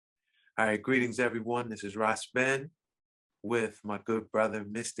All right, greetings everyone. This is Ross Ben with my good brother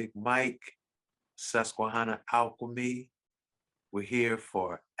Mystic Mike, Susquehanna Alchemy. We're here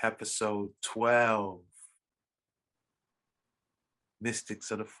for episode 12,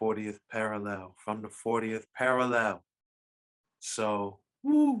 Mystics of the 40th Parallel, from the 40th Parallel. So,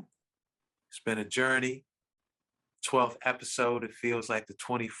 it's been a journey. 12th episode, it feels like the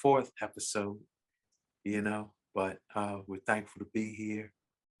 24th episode, but we're thankful to be here.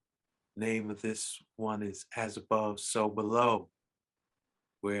 Name of this one is As Above, So Below.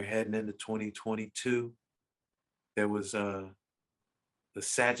 We're heading into 2022. There was the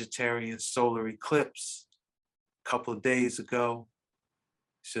Sagittarian solar eclipse a couple of days ago.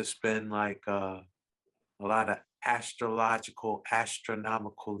 It's just been like a lot of astronomical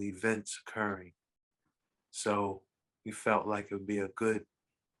events occurring. So we felt like it would be a good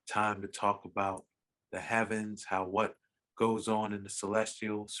time to talk about the heavens, how what goes on in the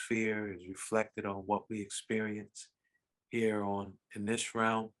celestial sphere is reflected on what we experience here in this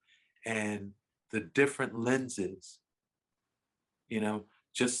realm, and the different lenses,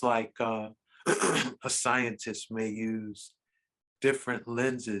 just like a scientist may use different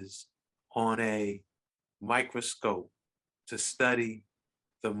lenses on a microscope to study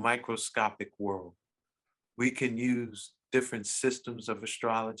the microscopic world. We can use different systems of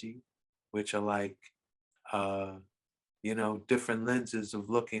astrology, which are like, different lenses of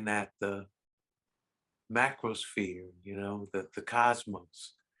looking at the macrosphere, the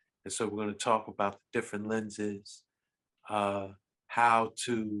cosmos. And so we're going to talk about the different lenses, how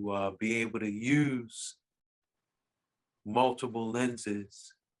to be able to use multiple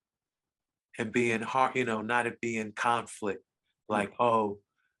lenses and be in heart, not to be in conflict, like,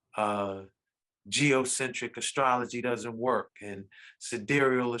 geocentric astrology doesn't work and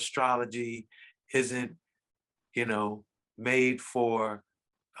sidereal astrology isn't, made for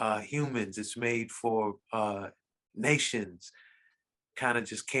humans, it's made for nations. Kind of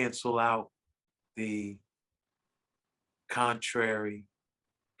just cancel out the contrary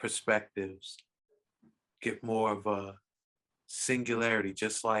perspectives, get more of a singularity,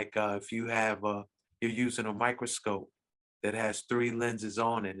 just like if you're using a microscope that has three lenses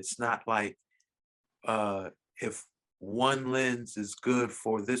on it. It's not like if one lens is good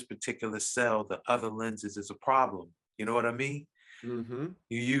for this particular cell, the other lenses is a problem. You know what I mean? Mm-hmm.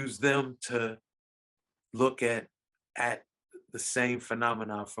 You use them to look at the same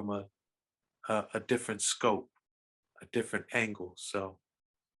phenomenon from a different scope, a different angle. So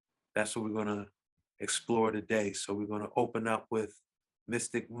that's what we're going to explore today. So we're going to open up with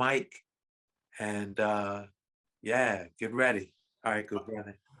Mystic Mike, and get ready. All right, good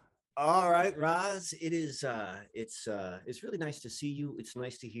brother. All right, Roz. It's really nice to see you. It's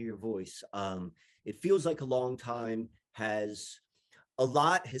nice to hear your voice. It feels like a long time has a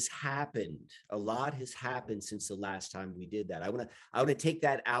lot has happened. A lot has happened since the last time we did that. I want to take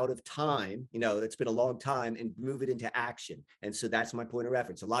that out of time, that's been a long time, and move it into action. And so that's my point of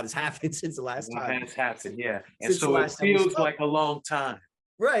reference. A lot has happened since the last What time. has happened? Yeah, and Since the so it last time we feels spoke. like a long time.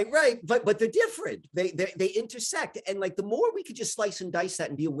 Right. But they're different. They intersect. And like the more we could just slice and dice that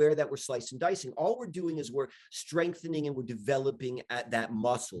and be aware that we're slicing and dicing, all we're doing is we're strengthening and we're developing at that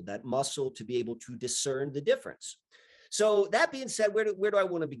muscle to be able to discern the difference. So that being said, where do I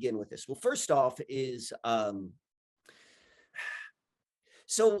want to begin with this? Well, first off is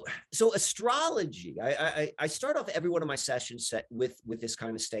so astrology. I start off every one of my sessions set with this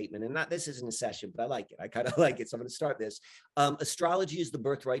kind of statement, and not this isn't a session, but I like it. I kind of like it, so I'm going to start this. Astrology is the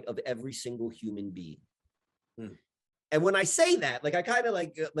birthright of every single human being. Hmm. And when I say that, like I kind of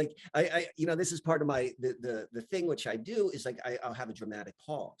like this is part of my the thing which I do is like I'll have a dramatic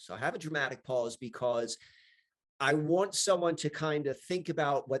pause. So I have a dramatic pause because I want someone to kind of think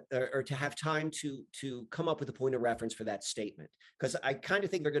about what, or to have time to come up with a point of reference for that statement, because I kind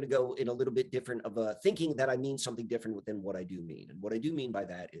of think they're going to go in a little bit different of a thinking that I mean something different than what I do mean. And what I do mean by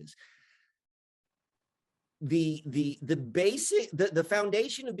that is the basic the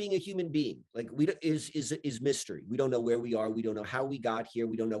foundation of being a human being, like is mystery. We don't know where we are. We don't know how we got here.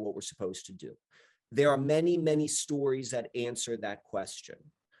 We don't know what we're supposed to do. There are many stories that answer that question.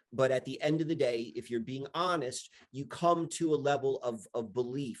 But at the end of the day, if you're being honest, you come to a level of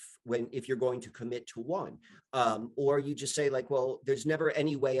belief if you're going to commit to one, or you just say like, well, there's never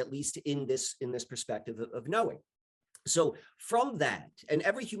any way, at least in this perspective of knowing. So from that, and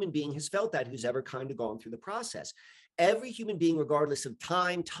every human being has felt that who's ever kind of gone through the process. Every human being, regardless of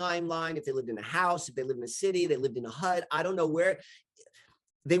timeline, if they lived in a house, if they lived in a city, they lived in a hut, I don't know where,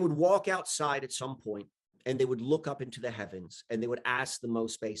 they would walk outside at some point and they would look up into the heavens and they would ask the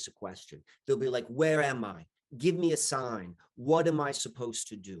most basic question. They'll be like, where am I? give me a sign. What am I supposed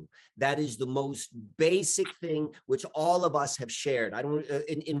to do? That is the most basic thing which all of us have shared. I don't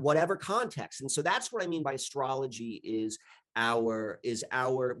in whatever context. And so that's what I mean by astrology is our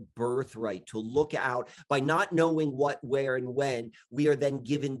birthright to look out. By not knowing what, where, and when, we are then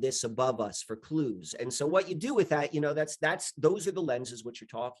given this above us for clues. And so what you do with that, that's those are the lenses which you're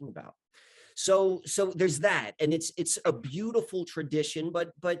talking about. So there's that, and it's a beautiful tradition,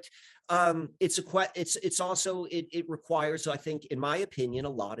 but it's also it requires, I think, in my opinion, a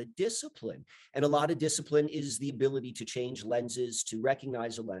lot of discipline, and a lot of discipline is the ability to change lenses, to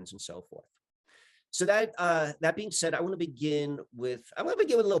recognize a lens, and so forth. So that being said, I want to begin with a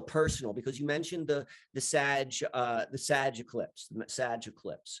little personal, because you mentioned the Sag eclipse,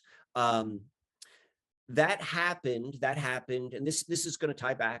 that happened, and this is going to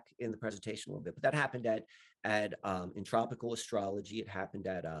tie back in the presentation a little bit, but that happened at in tropical astrology. It happened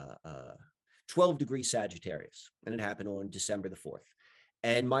at 12 degrees Sagittarius, and it happened on December the 4th.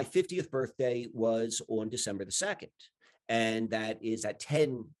 And my 50th birthday was on December the 2nd, and that is at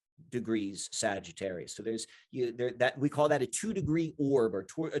 10 degrees Sagittarius. So that we call that a 2-degree orb, or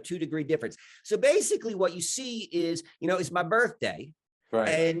a 2-degree difference. So basically what you see is, it's my birthday. Right.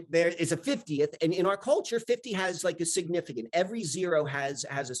 And there is a 50th, and in our culture, 50 has like a significant. Every zero has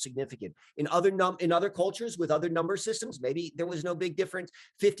a significant. In other cultures with other number systems, maybe there was no big difference.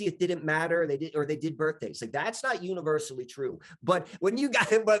 50th didn't matter. They did birthdays. Like, that's not universally true. But when you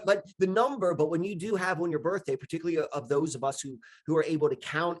got but when you do have on your birthday, particularly of those of us who are able to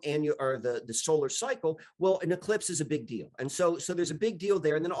count the solar cycle, well, an eclipse is a big deal. And so there's a big deal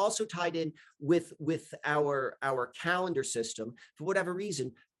there. And then also tied in with our calendar system, for whatever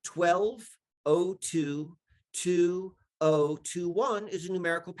reason, 12/02/2021 is a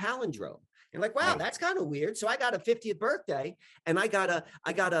numerical palindrome. You're like, wow, that's kind of weird. So I got a 50th birthday, and I got an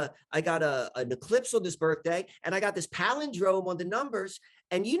eclipse on this birthday, and I got this palindrome on the numbers.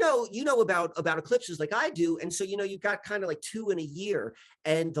 And you know about eclipses like I do, and so you've got kind of like 2 in a year.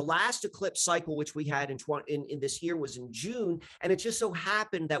 And the last eclipse cycle which we had in this year was in June, and it just so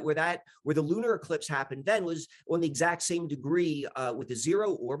happened that where the lunar eclipse happened then was on the exact same degree with the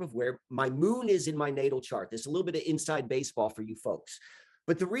zero orb of where my moon is in my natal chart. There's a little bit of inside baseball for you folks.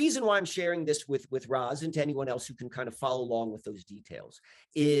 But the reason why I'm sharing this with Roz, and to anyone else who can kind of follow along with those details,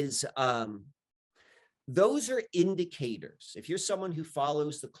 is those are indicators. If you're someone who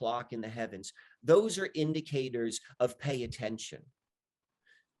follows the clock in the heavens, those are indicators of pay attention.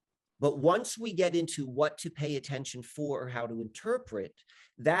 But once we get into what to pay attention for or how to interpret,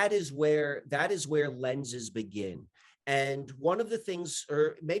 that is where lenses begin. And one of the things,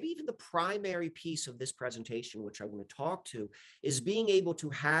 or maybe even the primary piece of this presentation, which I want to talk to, is being able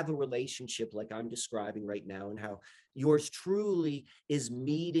to have a relationship like I'm describing right now, and how yours truly is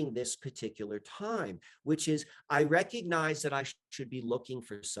meeting this particular time, which is, I recognize that I should be looking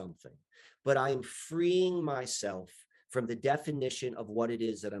for something, but I am freeing myself from the definition of what it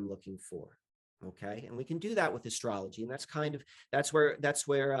is that I'm looking for. Okay. And we can do that with astrology. And that's where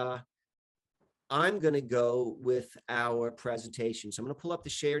I'm going to go with our presentation. So I'm going to pull up the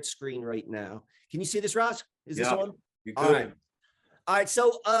shared screen right now. Can you see this, Roz? Is this on? You're good. All right.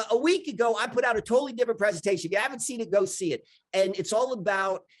 So a week ago, I put out a totally different presentation. If you haven't seen it, go see it. And it's all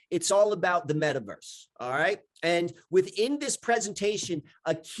about the metaverse. All right. And within this presentation,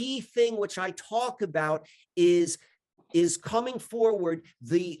 a key thing which I talk about is coming forward,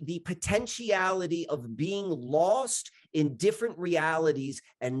 the potentiality of being lost in different realities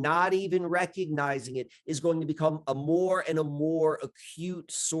and not even recognizing it is going to become a more and a more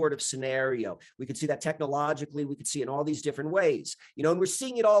acute sort of scenario. We could see that technologically, we could see it in all these different ways, and we're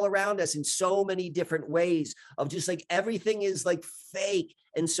seeing it all around us in so many different ways of just like everything is like fake.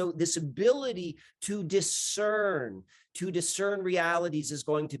 And so this ability to discern realities is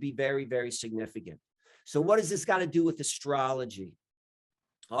going to be very, very significant. So what does this got to do with astrology?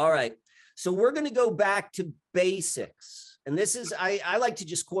 All right. So we're going to go back to basics. And this is, I like to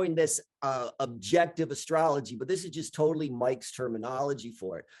just coin this objective astrology, but this is just totally Mike's terminology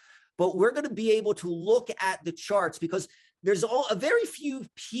for it. But we're going to be able to look at the charts, because there's a very few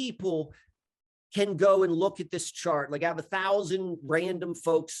people can go and look at this chart. Like, I have 1,000 random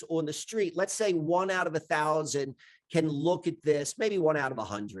folks on the street. Let's say 1 out of 1,000 can look at this, maybe 1 out of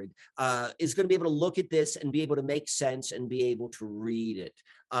 100 is going to be able to look at this and be able to make sense and be able to read it.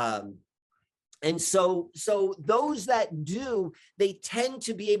 And so those that do, they tend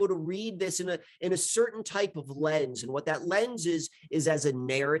to be able to read this in a certain type of lens. And what that lens is as a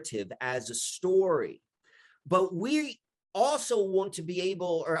narrative, as a story. But we also want to be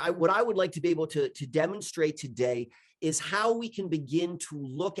able, what I would like to be able to demonstrate today is how we can begin to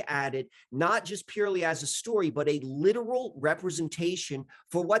look at it, not just purely as a story, but a literal representation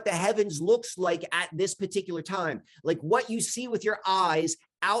for what the heavens looks like at this particular time. Like what you see with your eyes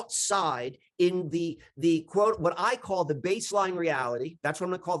outside in the quote, what I call the baseline reality. That's what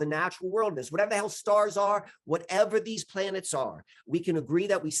I'm going to call the natural worldness. Whatever the hell stars are, whatever these planets are, we can agree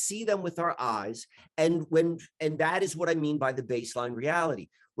that we see them with our eyes. And that is what I mean by the baseline reality.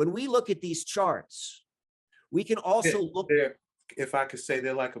 When we look at these charts, we can also look. If I could say,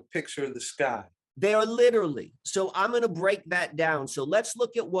 they're like a picture of the sky. They are literally. So I'm going to break that down. So let's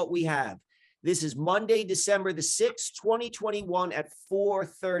look at what we have. This is Monday, December the 6th, 2021 at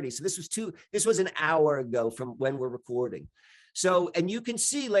 4:30. So this was an hour ago from when we're recording. So, and you can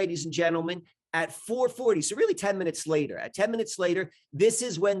see, ladies and gentlemen, at 4:40, so really 10 minutes later, at 10 minutes later, this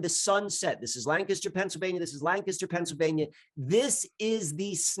is when the sun set. This is Lancaster, Pennsylvania. This is Lancaster, Pennsylvania. This is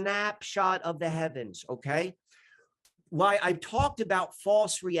the snapshot of the heavens, okay? Why I've talked about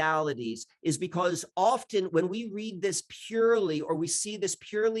false realities is because often when we read this purely, or we see this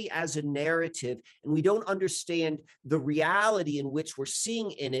purely as a narrative, and we don't understand the reality in which we're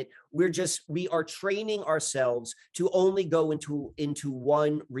seeing in it, we are training ourselves to only go into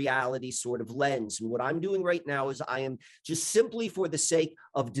one reality sort of lens. And what I'm doing right now is I am just simply for the sake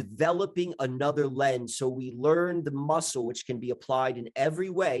of developing another lens. So we learn the muscle, which can be applied in every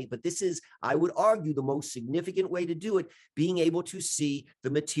way. But this is, I would argue, the most significant way to do it, being able to see the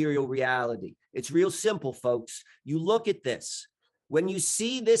material reality. It's real simple, folks. You look at this. When you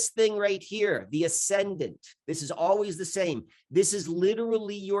see this thing right here, the ascendant, this is always the same. This is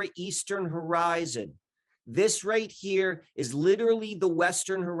literally your eastern horizon. This right here is literally the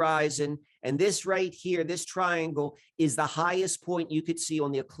western horizon. And this right here, this triangle, is the highest point you could see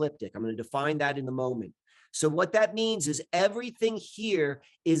on the ecliptic. I'm going to define that in a moment. So what that means is everything here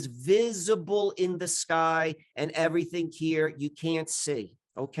is visible in the sky, and everything here you can't see.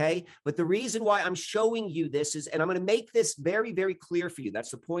 Okay. But the reason why I'm showing you this is, and I'm going to make this very, very clear for you.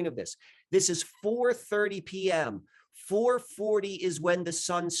 That's the point of this. This is 4:30 p.m. 4:40 is when the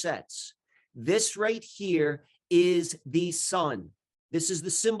sun sets. This right here is the sun. This is the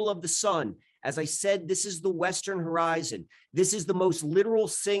symbol of the sun. As I said, this is the western horizon. This is the most literal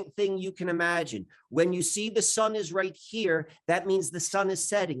thing you can imagine. When you see the sun is right here, that means the sun is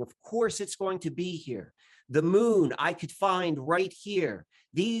setting. Of course, it's going to be here. The moon I could find right here.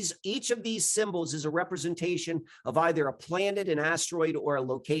 Each of these symbols is a representation of either a planet, an asteroid, or a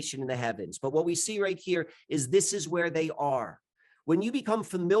location in the heavens. But what we see right here is this is where they are. When you become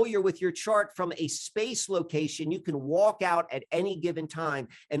familiar with your chart from a space location, you can walk out at any given time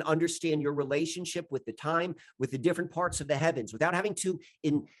and understand your relationship with the time, with the different parts of the heavens, without having to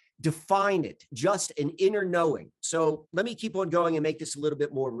define it, just an inner knowing. So let me keep on going and make this a little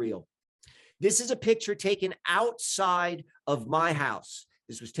bit more real. This is a picture taken outside of my house.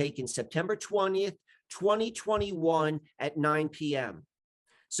 This was taken September 20th, 2021 at 9 p.m.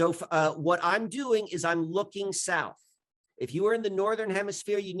 So what I'm doing is I'm looking south. If you are in the northern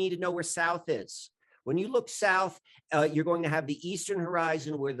hemisphere, you need to know where south is. When you look south, you're going to have the eastern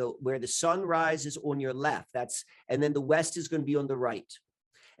horizon where the sun rises on your left. And then the west is going to be on the right.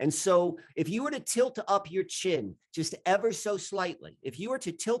 And so if you were to tilt up your chin just ever so slightly, if you were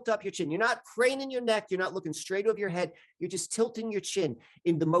to tilt up your chin, you're not craning your neck, you're not looking straight over your head, you're just tilting your chin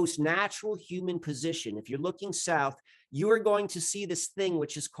in the most natural human position. If you're looking south, you are going to see this thing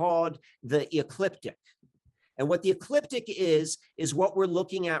which is called the ecliptic. And what the ecliptic is what we're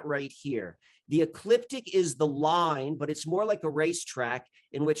looking at right here. The ecliptic is the line, but it's more like a racetrack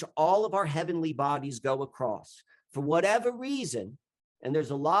in which all of our heavenly bodies go across. For whatever reason, and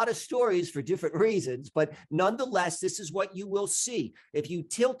there's a lot of stories for different reasons, but nonetheless, this is what you will see. If you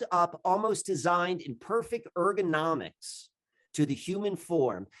tilt up, almost designed in perfect ergonomics to the human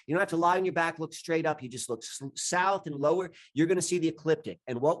form, you don't have to lie on your back, look straight up. You just look south and lower. You're going to see the ecliptic.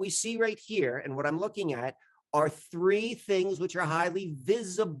 And what we see right here, and what I'm looking at, are three things which are highly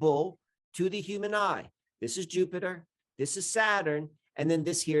visible to the human eye. This is Jupiter, this is Saturn, and then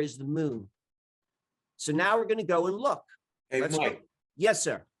this here is the moon. So now we're going to go and look. Hey, Let's Mike. go. Yes,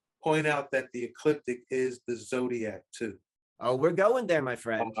 sir. Point out that the ecliptic is the zodiac too. Oh, we're going there, my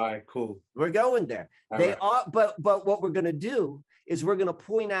friend. All right, cool. We're going there. All They right. are, but what we're going to do is we're going to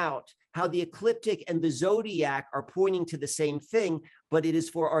point out how the ecliptic and the zodiac are pointing to the same thing, but it is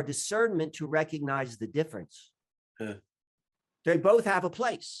for our discernment to recognize the difference. Huh. They both have a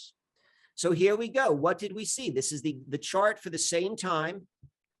place. So here we go. What did we see? This is the chart for the same time,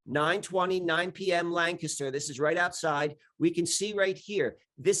 9:20, 9 p.m. Lancaster. This is right outside. We can see right here.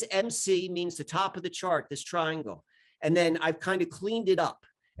 This MC means the top of the chart, this triangle. And then I've kind of cleaned it up.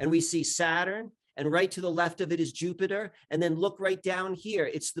 And we see Saturn, and right to the left of it is Jupiter. And then look right down here,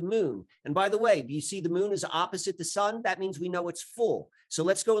 it's the moon. And by the way, do you see the moon is opposite the sun? That means we know it's full. So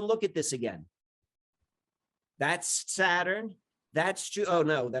let's go and look at this again. That's Saturn. Oh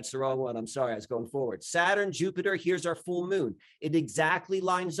no, that's the wrong one. I'm sorry, I was going forward. Saturn, Jupiter, here's our full moon. It exactly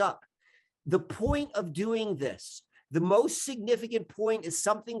lines up. The point of doing this, the most significant point, is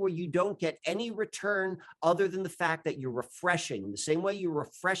something where you don't get any return other than the fact that you're refreshing. In the same way you're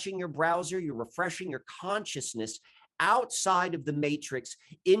refreshing your browser, you're refreshing your consciousness outside of the matrix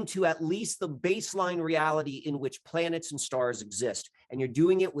into at least the baseline reality in which planets and stars exist. And you're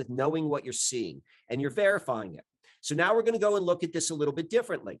doing it with knowing what you're seeing, and you're verifying it. So now we're going to go and look at this a little bit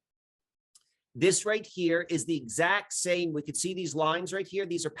differently. This right here is the exact same. We could see these lines right here.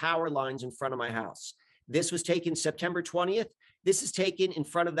 These are power lines in front of my house. This was taken September 20th. This is taken in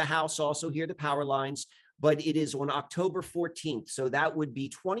front of the house also here, the power lines, but it is on October 14th. So that would be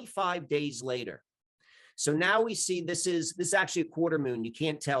 25 days later. So now we see this is actually a quarter moon. You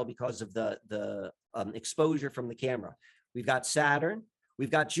can't tell because of the exposure from the camera. We've got Saturn, we've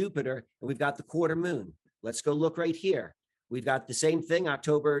got Jupiter, and we've got the quarter moon. Let's go look right here. We've got the same thing,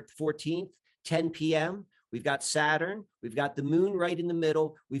 October 14th, 10 p.m. We've got Saturn, we've got the moon right in the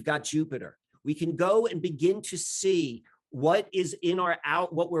middle, we've got Jupiter. We can go and begin to see what is in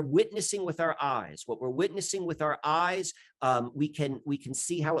what we're witnessing with our eyes. What we're witnessing with our eyes, we can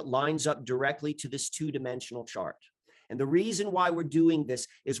see how it lines up directly to this two-dimensional chart. And the reason why we're doing this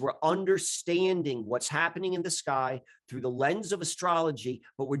is we're understanding what's happening in the sky through the lens of astrology,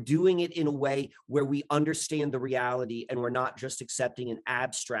 but we're doing it in a way where we understand the reality and we're not just accepting an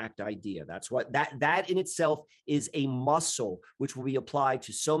abstract idea. That's what that in itself is a muscle which will be applied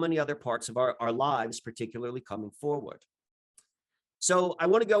to so many other parts of our lives, particularly coming forward. So I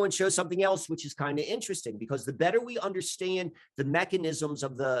want to go and show something else, which is kind of interesting, because the better we understand the mechanisms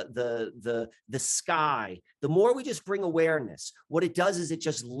of the sky, the more we just bring awareness. What it does is it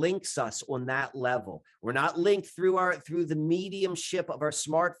just links us on that level. We're not linked through the mediumship of our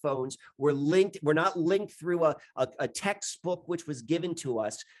smartphones. We're not linked through a textbook which was given to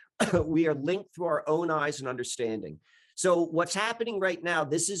us. We are linked through our own eyes and understanding. So what's happening right now?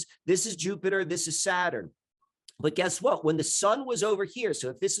 This is Jupiter. This is Saturn. But guess what? When the sun was over here, so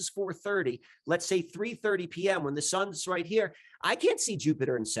if this is 4:30, let's say 3:30 p.m., when the sun's right here, I can't see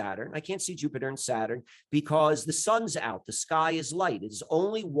Jupiter and Saturn. I can't see Jupiter and Saturn because the sun's out. The sky is light. It is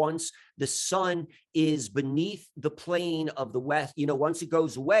only once the sun is beneath the plane of the west, once it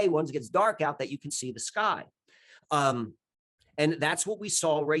goes away, once it gets dark out, that you can see the sky. And that's what we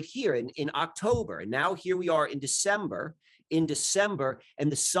saw right here in October. And now here we are in December, and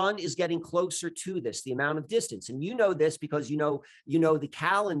the sun is getting closer to this, the amount of distance. And you know this because you know the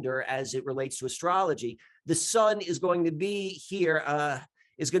calendar as it relates to astrology. The sun is going to be here,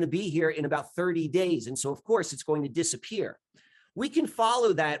 in about 30 days. And so, of course, it's going to disappear. We can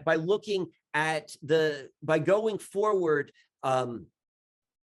follow that by looking at by going forward,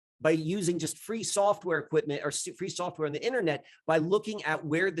 by using just free software equipment or free software on the internet, by looking at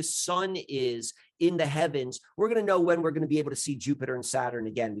where the sun is in the heavens. We're going to know when we're going to be able to see Jupiter and Saturn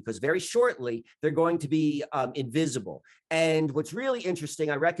again, because very shortly they're going to be invisible. And what's really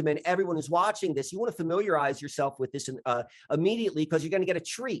interesting, I recommend everyone who's watching this, you want to familiarize yourself with this immediately, because you're going to get a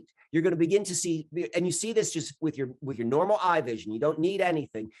treat. You're going to begin to see, and you see this just with your normal eye vision. You don't need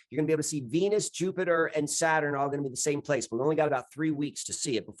anything. You're going to be able to see Venus, Jupiter, and Saturn all going to be the same place. But we only got about 3 weeks to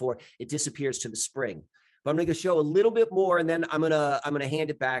see it before it disappears to the spring. But I'm going to show a little bit more, and then I'm going to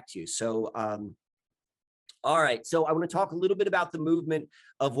hand it back to you. So, all right. So I want to talk a little bit about the movement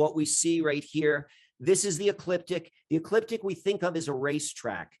of what we see right here. This is the ecliptic. The ecliptic we think of as a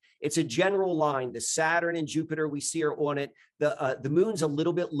racetrack. It's a general line. The Saturn and Jupiter we see are on it. The moon's a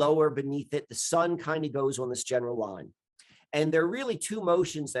little bit lower beneath it. The sun kind of goes on this general line. And there are really two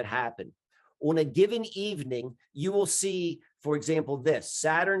motions that happen. On a given evening, you will see, for example, this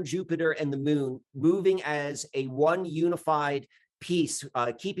Saturn, Jupiter, and the moon moving as a one unified piece,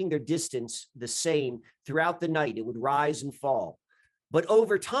 keeping their distance the same throughout the night. It would rise and fall. But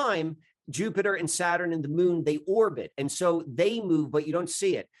over time, Jupiter and Saturn and the moon, they orbit. And so they move, but you don't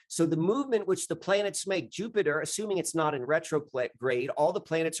see it. So the movement which the planets make, Jupiter, assuming it's not in retrograde, all the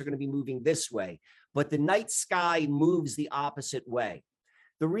planets are going to be moving this way. But the night sky moves the opposite way.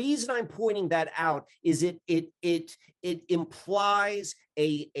 The reason I'm pointing that out is it implies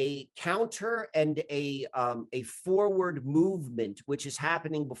a counter and a forward movement which is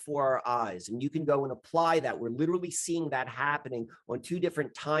happening before our eyes, and you can go and apply that. We're literally seeing that happening on two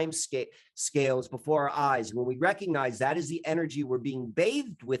different time scales before our eyes. And when we recognize that is the energy we're being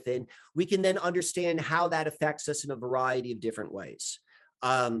bathed within, we can then understand how that affects us in a variety of different ways.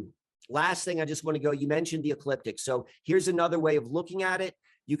 Last thing I just want to go, you mentioned the ecliptic. So here's another way of looking at it.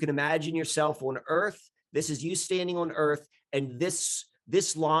 You can imagine yourself on Earth. This is you standing on Earth, and this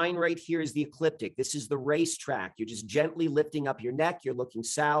line right here is the ecliptic. This is the racetrack. You're just gently lifting up your neck. You're looking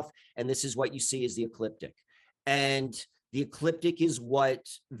south, and this is what you see as the ecliptic. And the ecliptic is what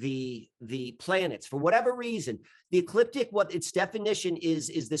the planets, for whatever reason, the ecliptic, what its definition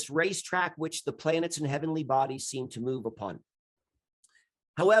is this racetrack which the planets and heavenly bodies seem to move upon.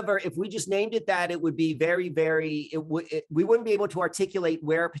 However, if we just named it that, it would be very, very, we wouldn't be able to articulate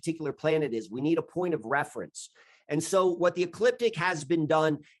where a particular planet is. We need a point of reference. And so what the ecliptic has been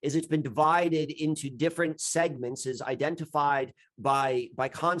done is it's been divided into different segments, is identified by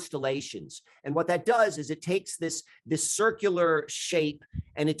constellations. And what that does is it takes this circular shape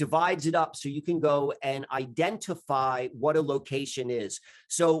and it divides it up so you can go and identify what a location is.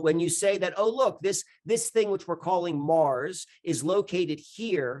 So when you say that, oh, look, this thing which we're calling Mars is located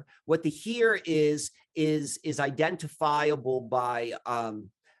here, what the here is identifiable by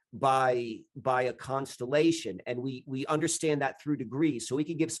a constellation, and we understand that through degrees, so we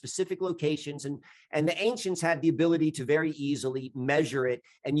can give specific locations, and the ancients had the ability to very easily measure it,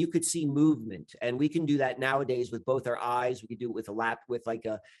 and you could see movement, and we can do that nowadays with both our eyes. We could do it with with like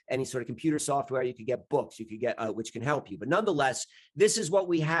any sort of computer software. You could get books, you could get which can help you, but nonetheless, this is what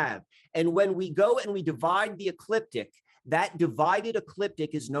we have. And when we go and we divide the ecliptic, that divided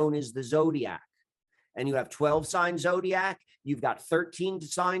ecliptic is known as the zodiac. And you have 12 sign zodiac, you've got 13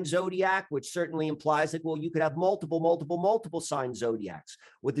 sign zodiac, which certainly implies that, well, you could have multiple sign zodiacs.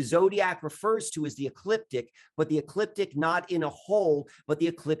 What the zodiac refers to is the ecliptic, but the ecliptic not in a whole, but the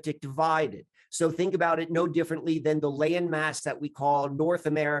ecliptic divided. So think about it no differently than the landmass that we call North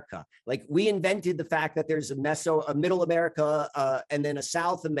America. Like, we invented the fact that there's a Middle America, and then a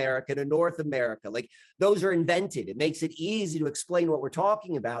South America and a North America. Like, those are invented. It makes it easy to explain what we're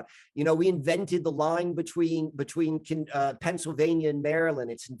talking about. You know, we invented the line between Pennsylvania and Maryland.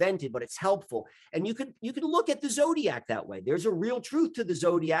 It's invented, but it's helpful. And you can look at the zodiac that way. There's a real truth to the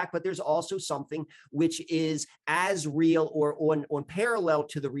zodiac, but there's also something which is as real or on parallel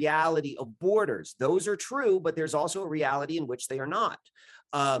to the reality of borders. Those are true, but there's also a reality in which they are not.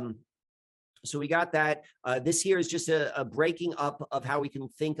 So we got that. This here is just a breaking up of how we can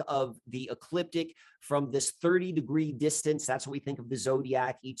think of the ecliptic from this 30-degree distance. That's what we think of the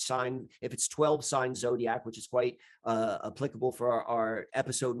zodiac. Each sign, if it's 12 sign zodiac, which is quite applicable for our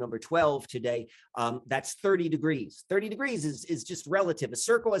episode number 12 today, that's 30 degrees. 30 degrees is just relative. A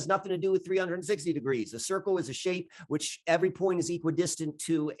circle has nothing to do with 360 degrees. A circle is a shape which every point is equidistant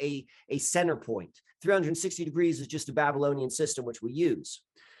to a center point. 360 degrees is just a Babylonian system which we use.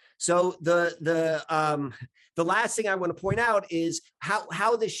 So the last thing I want to point out is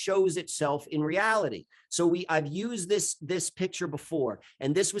how this shows itself in reality. So I've used this picture before,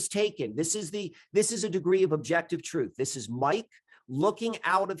 and this was taken. This is a degree of objective truth. This is Mike looking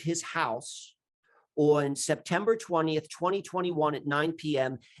out of his house on September 20th, 2021 at 9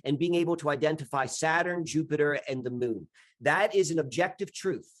 p.m. and being able to identify Saturn, Jupiter, and the moon. That is an objective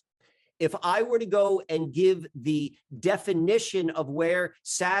truth. If I were to go and give the definition of where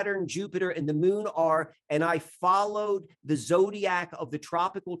Saturn, Jupiter, and the moon are, and I followed the zodiac of the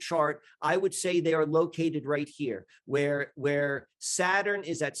tropical chart, I would say they are located right here, where Saturn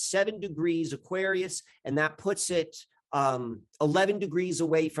is at 7 degrees Aquarius, and that puts it 11 degrees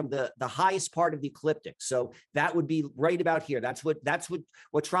away from the highest part of the ecliptic. So that would be right about here. That's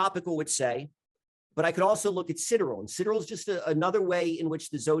what tropical would say. But I could also look at sidereal, and sidereal is just another way in which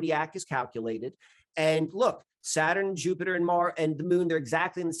the zodiac is calculated. And look, Saturn, Jupiter, and Mars and the moon, they're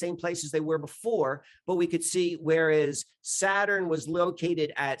exactly in the same places they were before, but we could see whereas Saturn was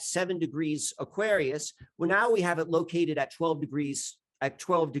located at 7 degrees Aquarius, well, now we have it located at 12 degrees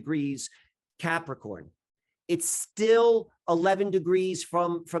Capricorn. It's still 11 degrees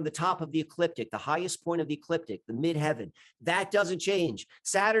from the top of the ecliptic, the highest point of the ecliptic, the midheaven. That doesn't change.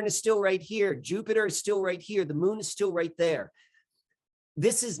 Saturn is still right here. Jupiter is still right here. The moon is still right there.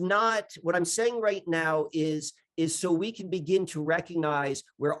 This is not, what I'm saying right now is so we can begin to recognize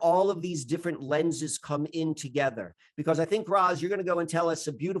where all of these different lenses come in together. Because I think, Roz, you're going to go and tell us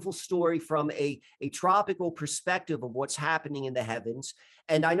a beautiful story from a tropical perspective of what's happening in the heavens.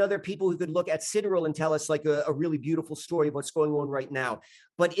 And I know there are people who could look at sidereal and tell us like a really beautiful story of what's going on right now.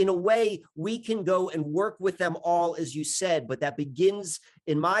 But in a way, we can go and work with them all, as you said, but that begins,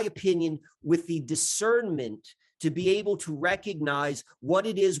 in my opinion, with the discernment to be able to recognize what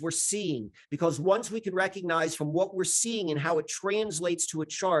it is we're seeing. Because once we can recognize from what we're seeing and how it translates to a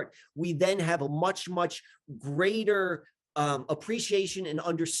chart, we then have a much, much greater appreciation and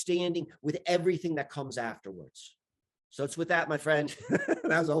understanding with everything that comes afterwards. So it's with that, my friend.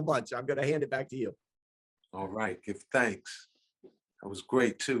 That was a whole bunch. I'm going to hand it back to you. All right, give thanks. That was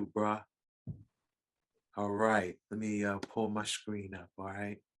great too, bruh. All right, let me pull my screen up. All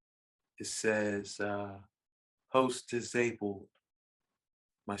right, it says host disabled.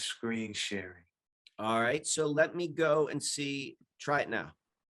 My screen sharing. All right. So let me go and see. Try it now.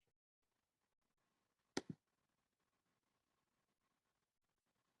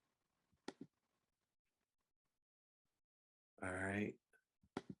 All right.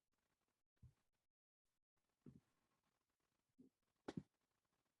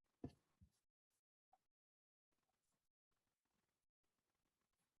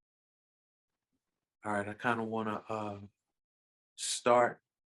 All right, I kind of want to start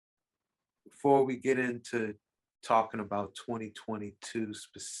before we get into talking about 2022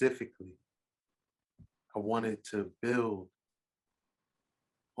 specifically. I wanted to build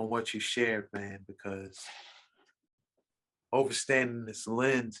on what you shared, man, because understanding this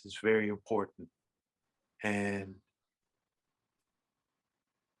lens is very important. And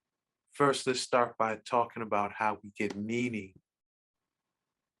first, let's start by talking about how we get meaning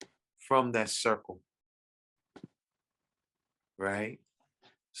from that circle, right?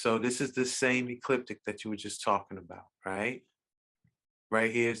 So this is the same ecliptic that you were just talking about, right?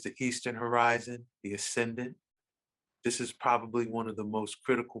 Right here is the eastern horizon, the ascendant. This is probably one of the most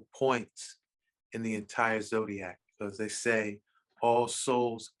critical points in the entire zodiac because they say all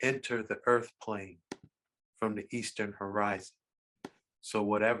souls enter the earth plane from the eastern horizon. So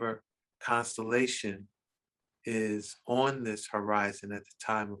whatever constellation is on this horizon at the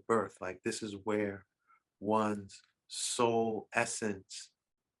time of birth, like this is where one's soul essence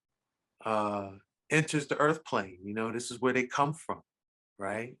enters the earth plane. You know, this is where they come from,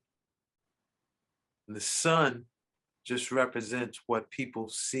 right? And the sun just represents what people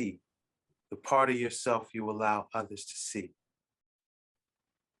see, the part of yourself you allow others to see.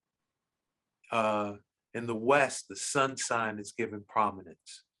 In the West, the sun sign is given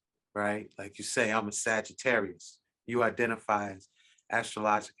prominence, right? Like you say, I'm a Sagittarius. You identify as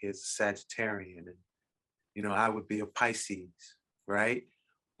astrologically as a Sagittarian, and you know I would be a Pisces, right?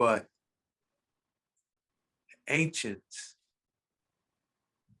 But ancients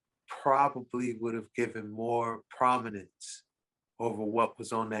probably would have given more prominence over what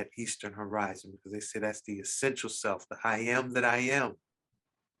was on that eastern horizon because they say that's the essential self, the I am that I am.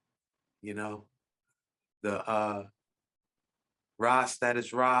 You know, the Ras that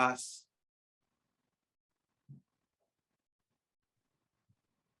is Ras,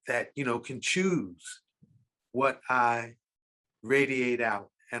 that you know can choose what I radiate out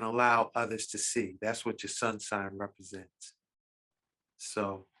and allow others to see. That's what your sun sign represents.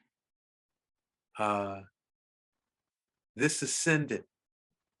 So this ascendant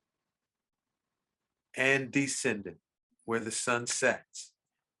and descendant, where the sun sets,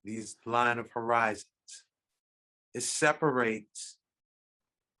 these line of horizons, it separates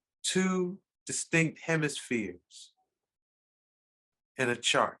two distinct hemispheres in a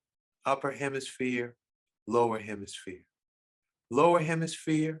chart: upper hemisphere, lower hemisphere. Lower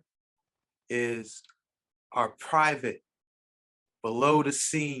hemisphere is our private, below the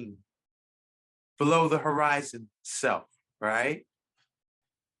scene, below the horizon self, right?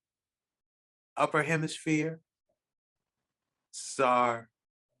 Upper hemisphere is our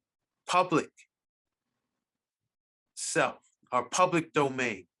public self, our public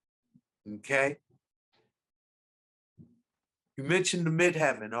domain, okay? You mentioned the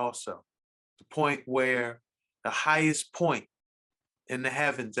midheaven also, the point where the highest point in the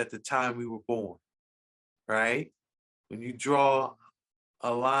heavens at the time we were born, right? When you draw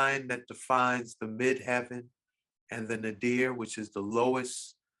a line that defines the midheaven and the nadir, which is the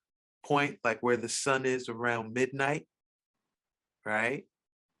lowest point, like where the sun is around midnight, right?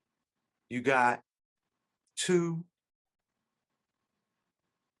 You got two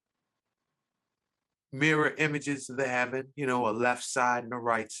mirror images of the heaven, you know, a left side and a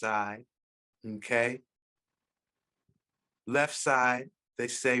right side, okay? Left side, they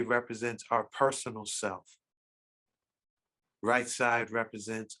say, represents our personal self. Right side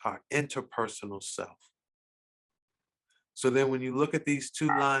represents our interpersonal self. So then when you look at these two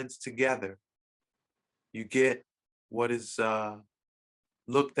lines together, you get what is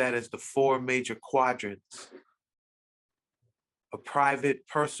looked at as the four major quadrants: a private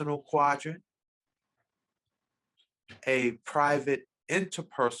personal quadrant, a private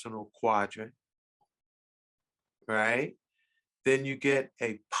interpersonal quadrant, right? Then you get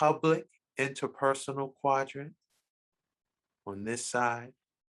a public interpersonal quadrant on this side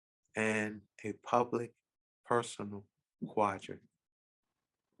and a public personal quadrant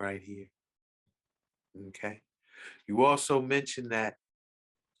right here. Okay. You also mentioned that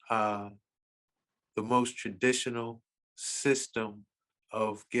uh, the most traditional system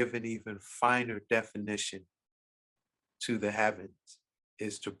of giving even finer definition to the heavens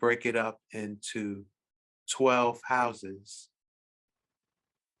is to break it up into 12 houses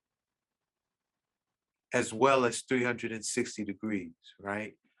as well as 360 degrees,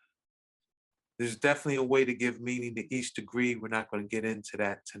 right? There's definitely a way to give meaning to each degree. We're not going to get into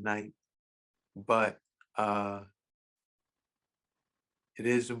that tonight, but uh, it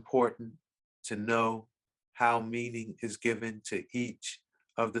is important to know how meaning is given to each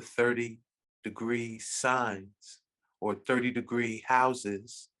of the 30-degree signs or 30-degree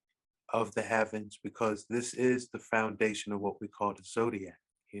houses of the heavens, because this is the foundation of what we call the zodiac,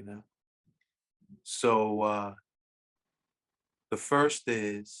 you know? So the first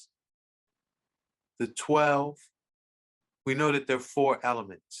is the 12. We know that there are four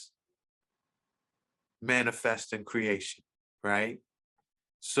elements manifest in creation, right?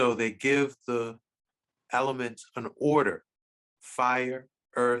 So they give the elements an order: fire,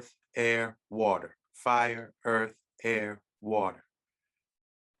 earth, air, water. Fire, earth, air, water.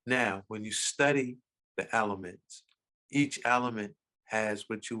 Now, when you study the elements, each element has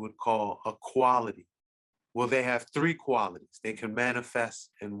what you would call a quality. Well, they have three qualities. They can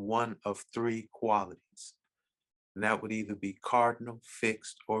manifest in one of three qualities. And that would either be cardinal,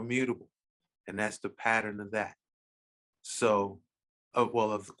 fixed, or mutable. And that's the pattern of that. So, of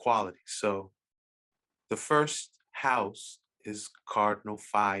the quality. So the first house is cardinal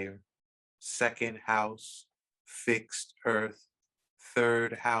fire, second house, fixed earth,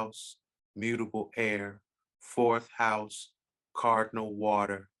 third house, mutable air, fourth house, cardinal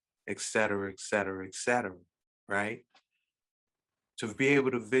water, etc., etc., etc., right? To be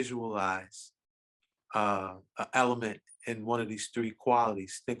able to visualize an element in one of these three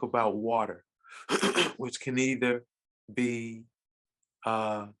qualities, think about water, which can either be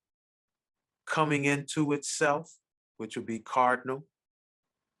uh, coming into itself, which would be cardinal,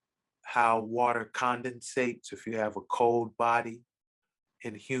 how water condensates if you have a cold body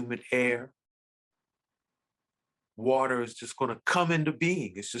in humid air. Water is just going to come into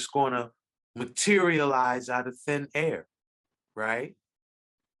being. It's just going to materialize out of thin air, right?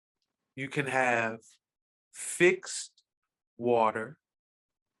 You can have fixed water,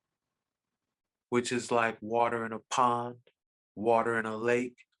 which is like water in a pond, water in a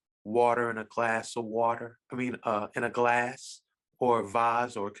lake, water in a glass of water. In a glass or a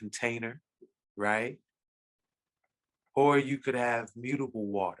vase or a container, right? Or you could have mutable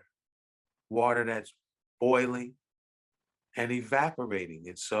water, water that's boiling and evaporating.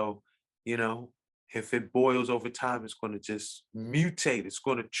 And so, you know, if it boils over time, it's going to just mutate, it's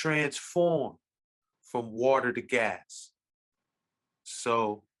going to transform from water to gas.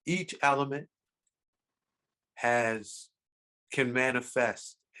 So each element has can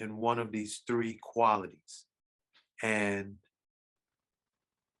manifest in one of these three qualities. And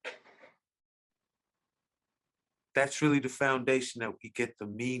that's really the foundation that we get the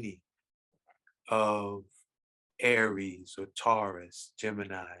meaning of Aries or Taurus,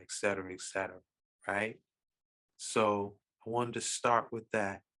 Gemini, et cetera, right? So I wanted to start with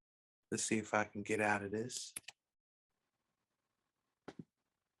that. Let's see if I can get out of this.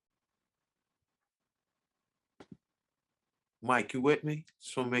 Mike, you with me?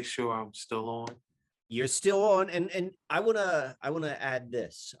 Just want to make sure I'm still on. You're still on, and I wanna add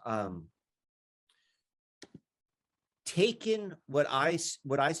this. Taken what I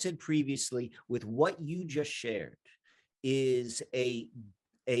said previously with what you just shared is a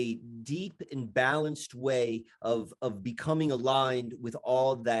deep and balanced way of becoming aligned with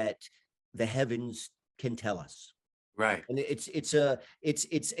all that the heavens can tell us. Right. And it's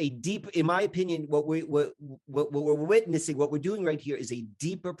a deep, in my opinion, what we're witnessing, what we're doing right here is a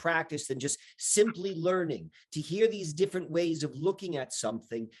deeper practice than just simply learning. To hear these different ways of looking at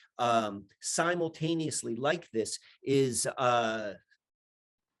something simultaneously like this is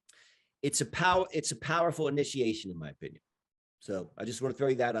it's a powerful initiation, in my opinion. So I just want to throw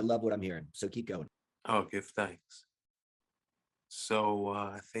you that. I love what I'm hearing. So keep going. Oh, give thanks. So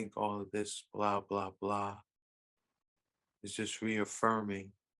I think all of this blah, blah, blah is just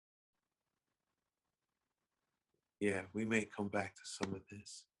reaffirming. Yeah, we may come back to some of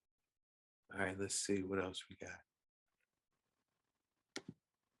this. All right, let's see what else we got.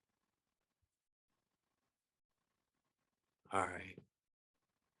 All right.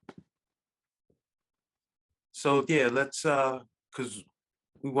 So yeah, let's because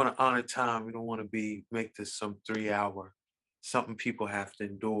we want to honor time. We don't want to make this some 3 hour, something people have to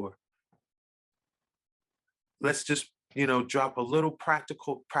endure. Let's just, drop a little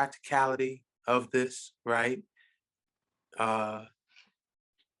practicality of this, right? Uh,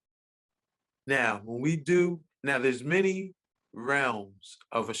 Now, when we do, now there's many realms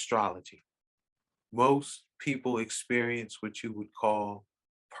of astrology. Most people experience what you would call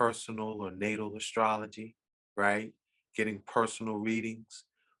personal or natal astrology, right? Getting personal readings.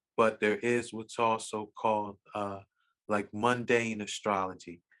 But there is what's also called like mundane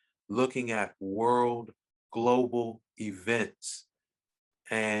astrology, looking at world global events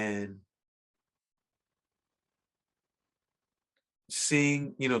and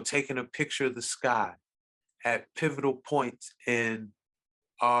seeing, taking a picture of the sky at pivotal points in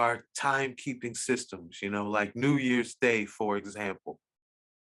our timekeeping systems, like New Year's Day, for example.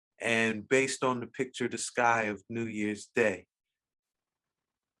 And based on the picture of the sky of New Year's Day,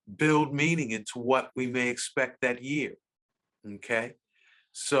 build meaning into what we may expect that year. Okay.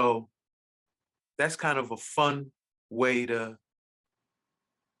 So that's kind of a fun way to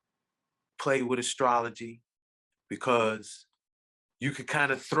play with astrology because you could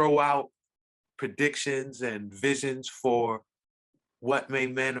kind of throw out predictions and visions for what may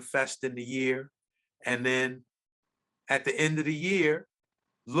manifest in the year. And then at the end of the year,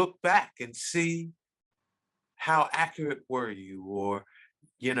 look back and see how accurate were you, or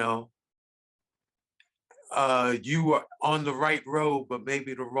you know you were on the right road but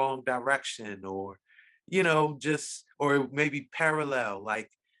maybe the wrong direction, or just, or maybe parallel, like,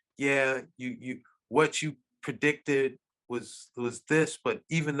 yeah, you what you predicted was this, but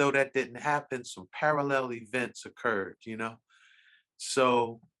even though that didn't happen, some parallel events occurred.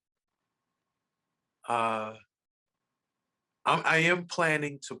 So uh I am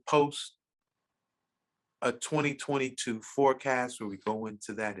planning to post a 2022 forecast where we go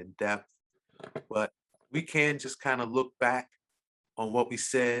into that in depth, but we can just kind of look back on what we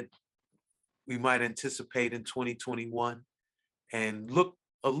said we might anticipate in 2021 and look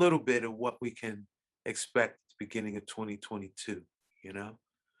a little bit at what we can expect at the beginning of 2022, you know?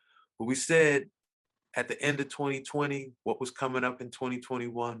 But we said at the end of 2020, what was coming up in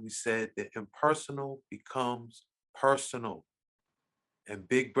 2021, we said that impersonal becomes personal and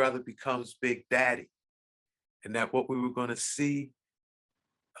Big Brother becomes Big Daddy. And that what we were going to see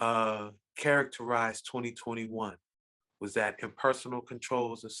characterize 2021 was that impersonal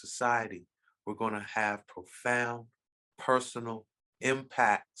controls of society were going to have profound personal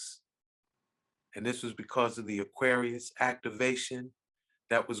impacts. And this was because of the Aquarius activation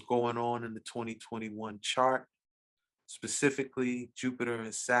that was going on in the 2021 chart, specifically Jupiter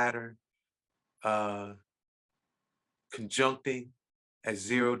and Saturn uh, conjuncting at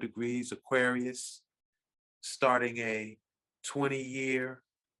 0 degrees Aquarius, starting a 20-year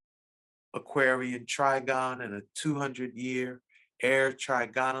Aquarian trigon and a 200-year air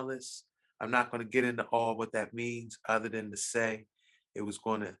trigonalis. I'm not going to get into all what that means other than to say it was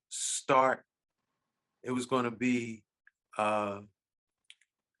going to start, it was going to be uh,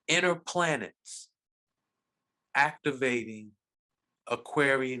 inner planets activating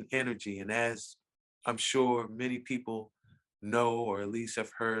Aquarian energy. And as I'm sure many people know, or at least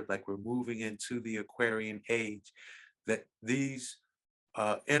have heard, like we're moving into the Aquarian age, that these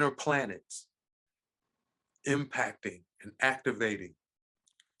inner planets impacting and activating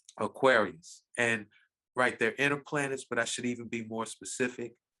Aquarius. And right, they're inner planets, but I should even be more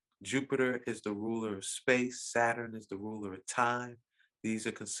specific. Jupiter is the ruler of space, Saturn is the ruler of time. These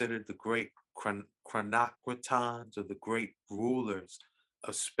are considered the great chronocratons, or the great rulers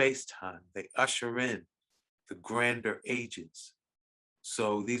of space time. They usher in the grander ages.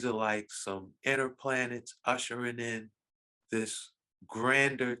 So these are like some inner planets ushering in this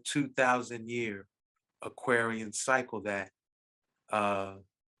grander 2,000-year Aquarian cycle that uh,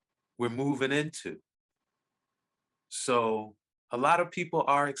 we're moving into. So a lot of people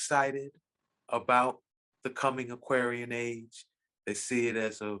are excited about the coming Aquarian age. They see it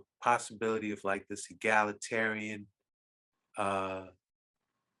as a possibility of like this egalitarian, uh,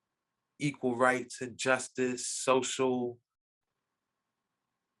 equal rights and justice, social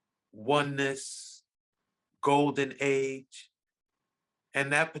oneness, golden age.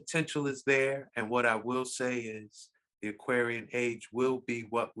 And that potential is there. And what I will say is the Aquarian age will be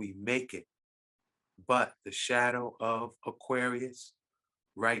what we make it. But the shadow of Aquarius,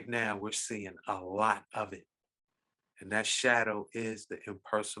 right now, we're seeing a lot of it. And that shadow is the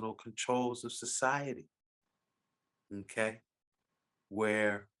impersonal controls of society. Okay.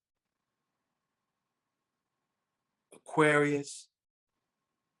 Where Aquarius,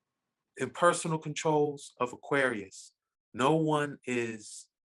 impersonal controls of Aquarius, no one is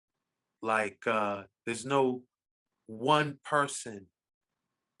like, there's no one person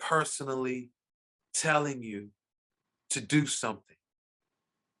personally telling you to do something.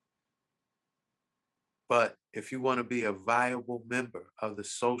 But if you want to be a viable member of the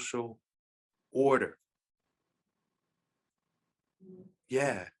social order,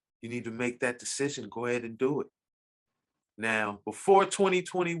 yeah, you need to make that decision. Go ahead and do it. Now, before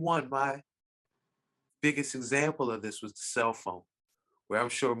 2021, my biggest example of this was the cell phone, where I'm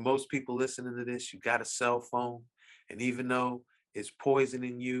sure most people listening to this, you got a cell phone, and even though it's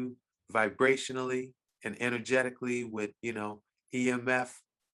poisoning you vibrationally and energetically with, EMF,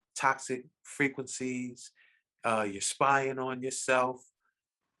 toxic frequencies, you're spying on yourself.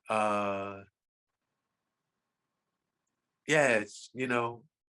 Uh, yeah,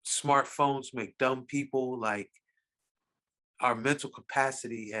 smartphones make dumb people. Like, our mental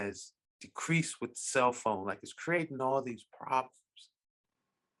capacity has decreased with the cell phone. Like, it's creating all these problems.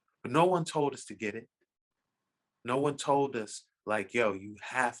 But no one told us to get it. No one told us, like, yo, you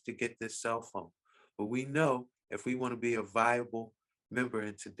have to get this cell phone. But we know if we want to be a viable member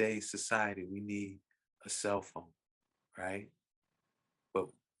in today's society, we need a cell phone, right? But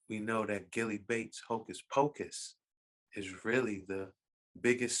we know that Gilly Bates' Hocus Pocus is really the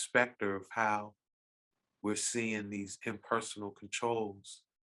biggest specter of how we're seeing these impersonal controls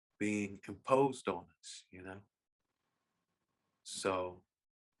being imposed on us. So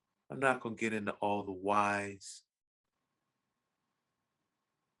I'm not going to get into all the whys.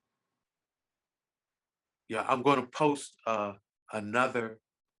 Yeah, I'm going to post another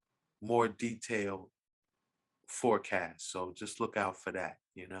more detailed forecast. So just look out for that.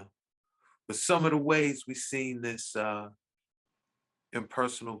 But some of the ways we've seen this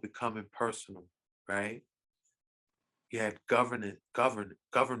impersonal become impersonal, right? You had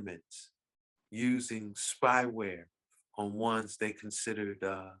governments using spyware on ones they considered,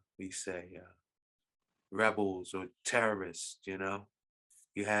 we say, rebels or terrorists.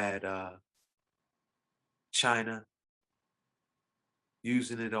 You had China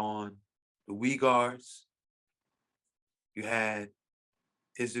using it on the Uyghurs. You had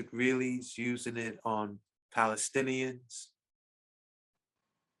Israelis using it on Palestinians.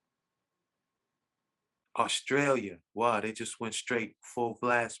 Australia, wow, they just went straight full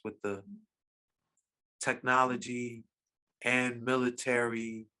blast with the technology and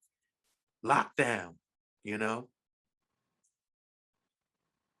military lockdown, you know?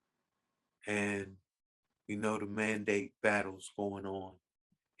 And the mandate battles going on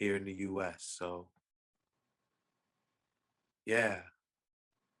here in the US. So, yeah,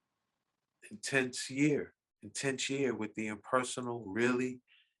 intense year, intense year with the impersonal really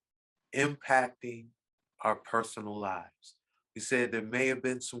impacting our personal lives. We said there may have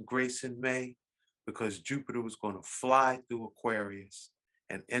been some grace in May because Jupiter was going to fly through Aquarius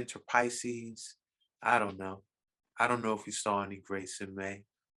and enter Pisces. I don't know. I don't know if we saw any grace in May.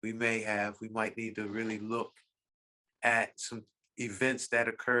 We may have. We might need to really look at some events that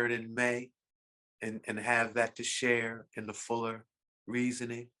occurred in May and have that to share in the fuller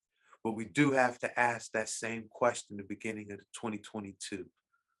reasoning. But we do have to ask that same question at the beginning of 2022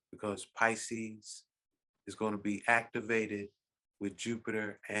 because Pisces is going to be activated with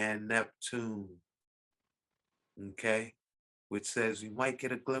Jupiter and Neptune, okay? Which says we might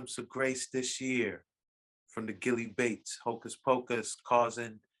get a glimpse of grace this year from the Gilly Bates Hocus Pocus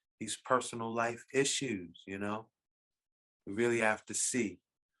causing these personal life issues. We really have to see.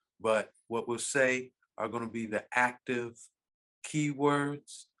 But what we'll say are going to be the active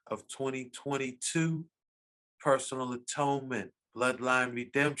keywords of 2022: personal atonement, bloodline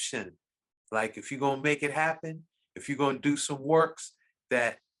redemption. Like, if you're going to make it happen, if you're going to do some works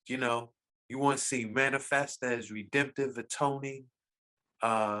that, you want to see manifest as redemptive, atoning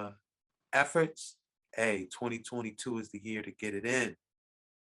efforts, hey, 2022 is the year to get it in.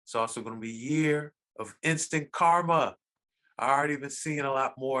 It's also going to be a year of instant karma. I already been seeing a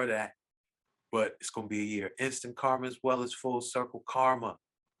lot more of that, but it's going to be a year. Instant karma as well as full circle karma.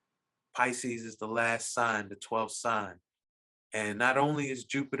 Pisces is the last sign, the 12th sign. And not only is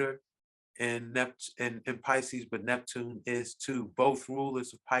Jupiter in Pisces, but Neptune is too, both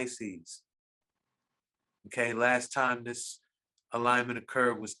rulers of Pisces. Okay, last time this alignment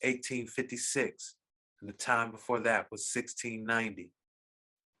occurred was 1856, and the time before that was 1690.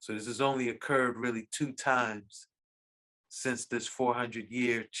 So this has only occurred really 2 times since this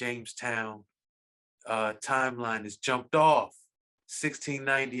 400-year Jamestown timeline has jumped off,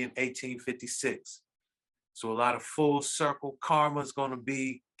 1690 and 1856. So a lot of full circle karma is going to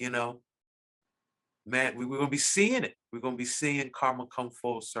be, man, we're going to be seeing it. We're going to be seeing karma come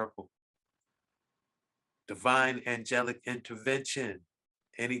full circle. Divine angelic intervention.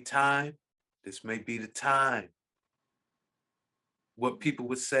 Anytime, this may be the time. What people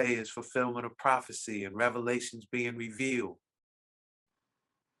would say is fulfillment of prophecy and revelations being revealed.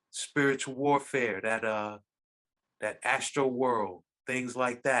 spiritual warfare, that astral world, things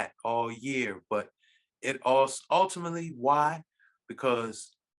like that all year. But it also ultimately, why?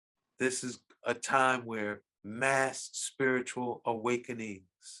 Because this is a time where mass spiritual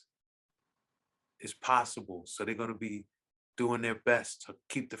awakenings is possible. So they're going to be doing their best to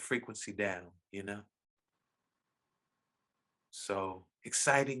keep the frequency down, you know? So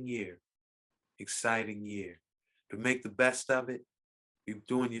exciting year, exciting year. To make the best of it, you're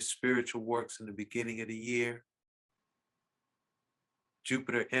doing your spiritual works in the beginning of the year.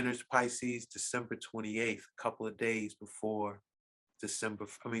 Jupiter enters Pisces December 28th, a couple of days before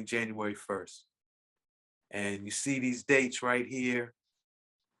January 1st. And you see these dates right here,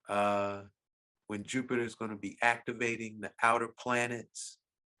 when Jupiter is going to be activating the outer planets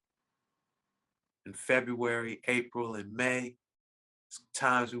in February, April, and May. It's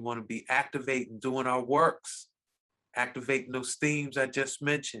times we want to be activating, doing our works, activating those themes I just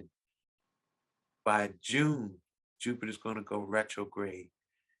mentioned. By June, Jupiter's going to go retrograde.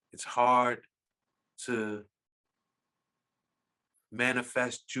 It's hard to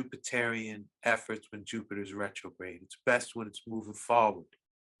manifest Jupiterian efforts when Jupiter's retrograde. It's best when it's moving forward.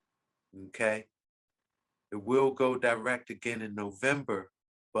 Okay? It will go direct again in November,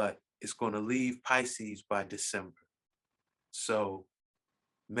 but it's going to leave Pisces by December. So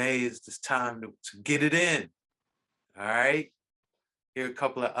May is this time to get it in. All right? Here are a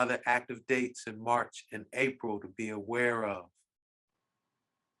couple of other active dates in March and April to be aware of.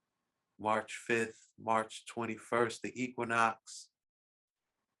 March 5th, March 21st, the equinox,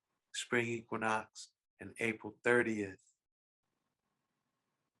 spring equinox, and April 30th.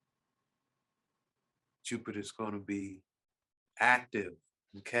 Jupiter's going to be active,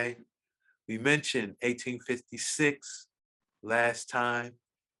 okay? We mentioned 1856, last time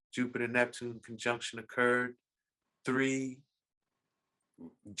Jupiter-Neptune conjunction occurred. 3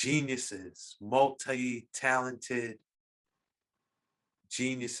 geniuses, multi-talented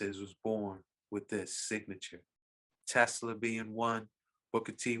geniuses was born with this signature. Tesla being one,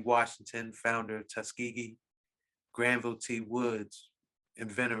 Booker T. Washington, founder of Tuskegee, Granville T. Woods,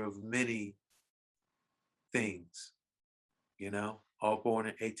 inventor of many things, all born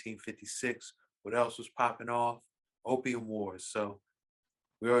in 1856. What else was popping off? Opium Wars. So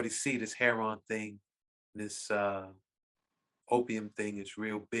we already see this heroin thing, this opium thing is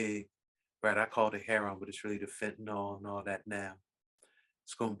real big, right? I call it heroin, but it's really the fentanyl and all that now.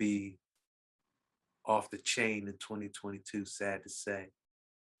 It's going to be off the chain in 2022, sad to say.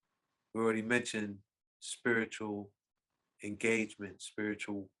 We already mentioned spiritual engagement,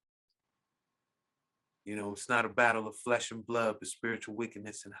 spiritual, it's not a battle of flesh and blood, but spiritual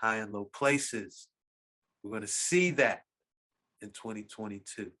wickedness in high and low places. We're going to see that in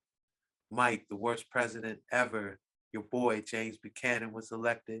 2022. Mike, the worst president ever, your boy, James Buchanan, was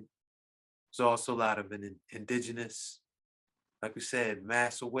elected. There's also a lot of indigenous, like we said,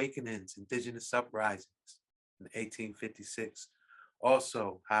 mass awakenings, indigenous uprisings in 1856.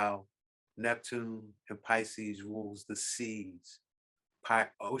 Also, how Neptune and Pisces rules the seas,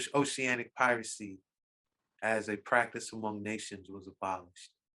 oceanic piracy as a practice among nations was abolished,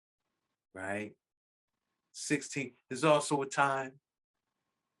 right? There's also a time,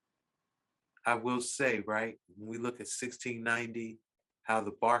 I will say, right, when we look at 1690, how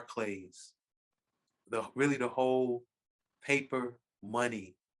the Barclays, really the whole paper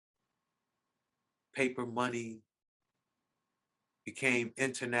money became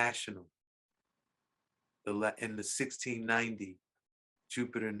international in the 1690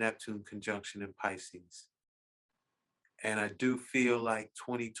 Jupiter-Neptune conjunction in Pisces. And I do feel like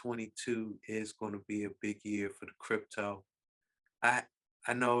 2022 is going to be a big year for the crypto. I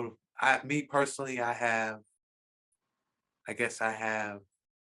know, me personally, I'm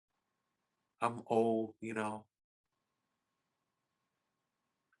old,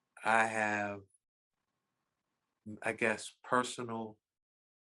 I have, I guess, personal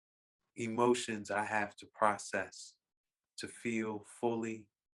emotions I have to process to feel fully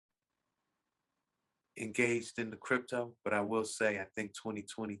engaged in the crypto. But I will say, I think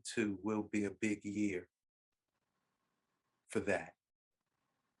 2022 will be a big year for that.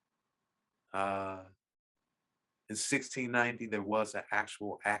 In 1690, there was an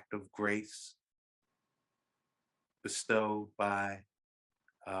actual act of grace bestowed by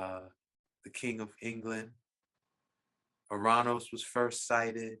the King of England. Uranus was first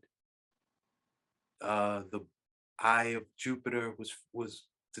sighted. The eye of Jupiter was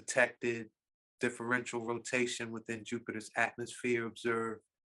detected. Differential rotation within Jupiter's atmosphere observed.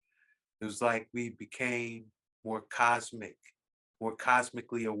 It was like we became more cosmically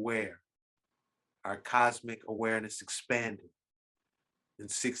aware. Our cosmic awareness expanded. in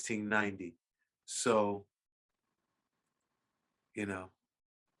 1690. So, you know,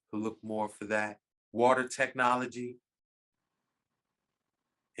 we'll look more for that. Water technology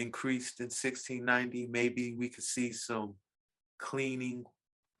increased in 1690. Maybe we could see some cleaning,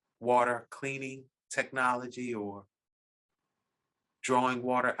 water cleaning technology or drawing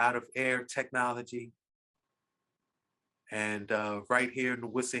water out of air technology. And right here in the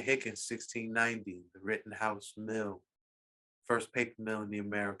Wissahickon, 1690, the Rittenhouse Mill, first paper mill in the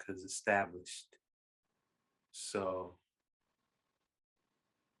Americas established. So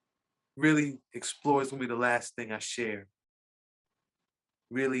really explore is gonna be the last thing I share.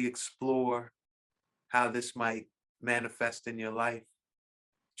 Really explore how this might manifest in your life.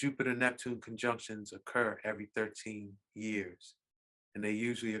 Jupiter-Neptune conjunctions occur every 13 years, and they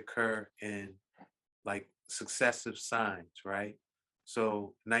usually occur in like successive signs, right?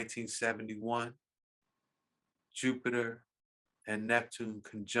 So 1971, Jupiter and Neptune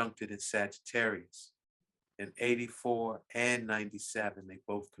conjuncted in Sagittarius. In 84 and 97, they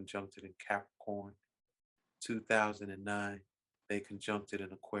both conjuncted in Capricorn. 2009, they conjuncted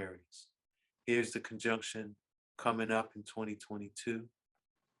in Aquarius. Here's the conjunction coming up in 2022.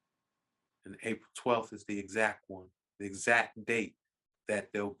 And April 12th is the exact one, the exact date that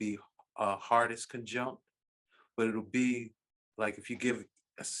there'll be a hardest conjunct, but it'll be like if you give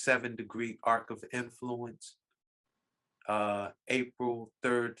a 7-degree arc of influence, April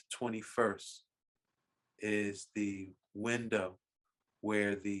 3rd to 21st is the window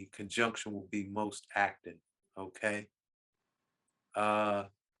where the conjunction will be most active, okay?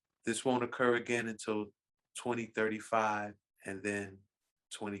 This won't occur again until 2035 and then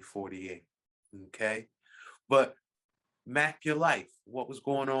 2048, okay? But map your life. What was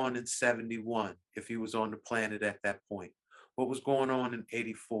going on in 71 if he was on the planet at that point? What was going on in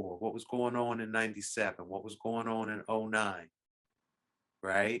 84? What was going on in 97? What was going on in 09?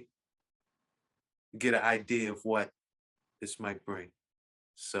 Right? Get an idea of what this might bring.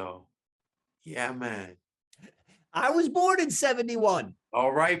 So, yeah, man. I was born in 71.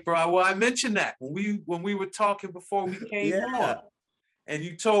 All right, bro. Well, I mentioned that when we were talking before we came on, Yeah. and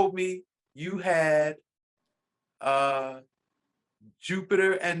you told me you had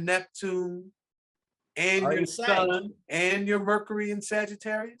Jupiter and Neptune and Are your in Sag. sun and your Mercury in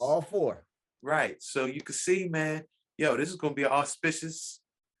Sagittarius. All four. Right. So you can see, man, yo, this is gonna be auspicious.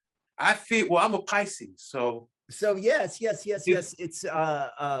 I feel well, I'm a Pisces, so yes. It's-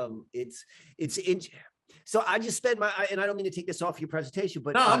 It's in. So I just spent and I don't mean to take this off your presentation,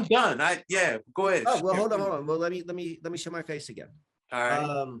 but no, I'm done. Yeah, go ahead. oh well, share. hold on. Well, let me show my face again. All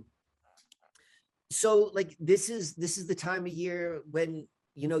right. So like this is the time of year when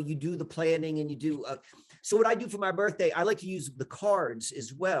you do the planning and you do so what I do for my birthday, I like to use the cards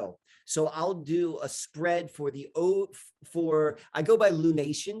as well. So I'll do a spread for I go by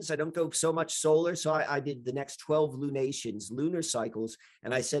lunations. I don't go so much solar. So I did the next 12 lunations, lunar cycles.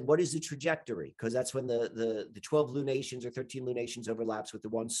 And I said, what is the trajectory? Because that's when the 12 lunations or 13 lunations overlaps with the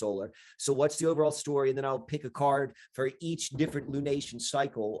one solar. So what's the overall story? And then I'll pick a card for each different lunation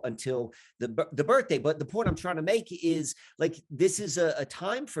cycle until the birthday. But the point I'm trying to make is like, this is a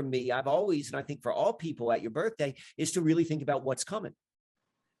time for me. I've always, and I think for all people at your birthday, is to really think about what's coming.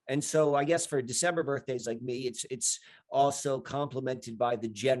 And so I guess for December birthdays like me, it's also complemented by the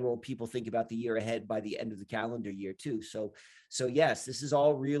general people think about the year ahead by the end of the calendar year too. So yes, this is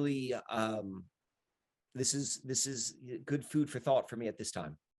all really this is good food for thought for me at this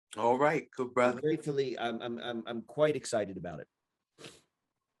time. All right, good brother. Gratefully, I'm quite excited about it.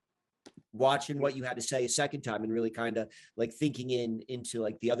 Watching what you had to say a second time and really kind of like thinking into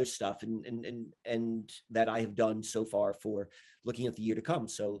like the other stuff and that I have done so far for looking at the year to come.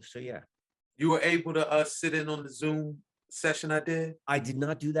 So yeah. You were able to sit in on the Zoom session I did? I did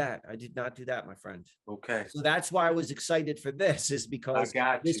not do that. I did not do that, my friend. Okay. So that's why I was excited for this, is because I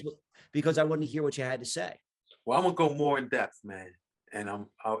got you. Because I wanted to hear what you had to say. Well, I'm gonna go more in depth, man, and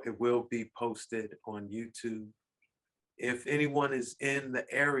it will be posted on YouTube. If anyone is in the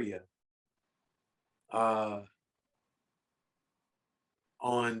area, on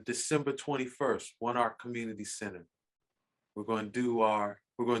December 21st, One Art Community Center, we're going to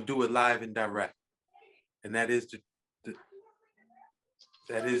do it live and direct, and that is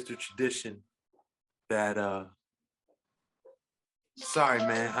the tradition that. Sorry,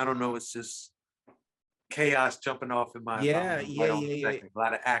 man, I don't know. It's just chaos jumping off in my Yeah. A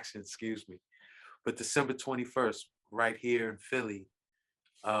lot of action, excuse me. But December 21st, right here in Philly,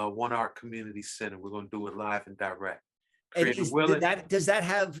 One Art Community Center. We're going to do it live and direct. And does that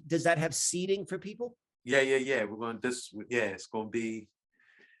have seating for people? Yeah. We're going to it's going to be.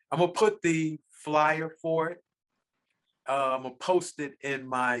 I'm going to put the flyer for it I'm gonna post it in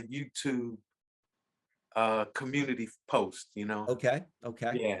my YouTube community post, you know. Okay.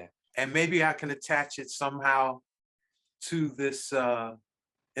 Okay. Yeah. And maybe I can attach it somehow to this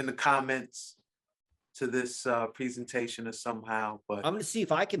in the comments to this presentation or somehow. But I'm gonna see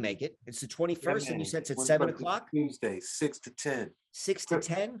if I can make it. It's the yeah, 21st, and you man. said it's at 21st is 7 o'clock, Tuesday, 6 to 10. 6 to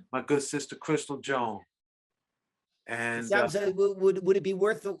 10. My good sister Crystal Joan. It And sounds would it be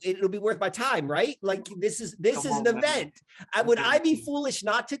worth it'll be worth my time, right? Like this come is an on, man. event. Would I be foolish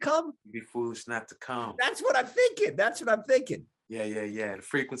not to come? You'd be foolish not to come. That's what I'm thinking. That's what I'm thinking. Yeah, yeah, yeah. The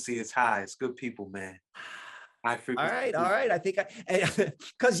frequency is high. It's good people, man. High All frequency. right, all right. I think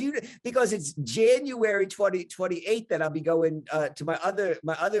because it's January 2028 that I'll be going to my other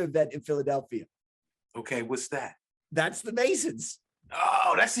event in Philadelphia. Okay, what's that? That's the Masons.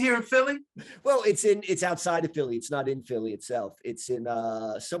 Oh, that's here in Philly? Well, it's outside of Philly. It's not in Philly itself. It's in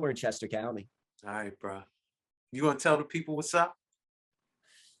somewhere in Chester County. All right, bro. You gonna tell the people what's up?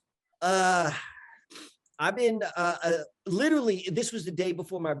 Uh I've been literally, this was the day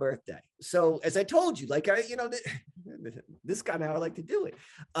before my birthday. So as I told you, like this kind of how I like to do it.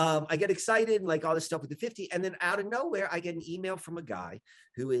 I get excited and like all this stuff with the 50, and then out of nowhere, I get an email from a guy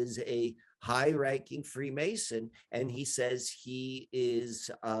who is a high-ranking Freemason, and he says he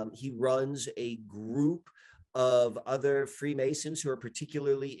runs a group of other Freemasons who are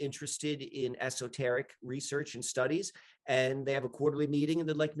particularly interested in esoteric research and studies, and they have a quarterly meeting, and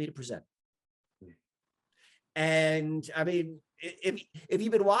they'd like me to present. And I mean, if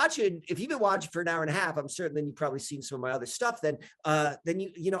you've been watching for an hour and a half, I'm certain then you've probably seen some of my other stuff. Then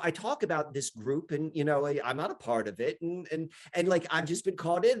I talk about this group, and I'm not a part of it, and like I've just been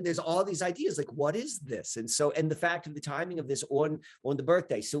called in. There's all these ideas, like what is this? And the fact of the timing of this on the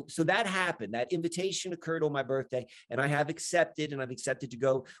birthday. So that happened. That invitation occurred on my birthday, and I've accepted to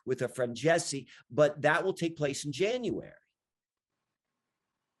go with a friend Jesse, but that will take place in January.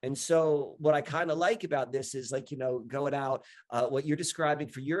 And so what I kind of like about this is like, going out, what you're describing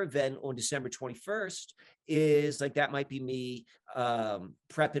for your event on December 21st is like, that might be me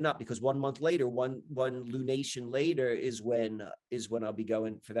prepping up, because 1 month later, one lunation later is when I'll be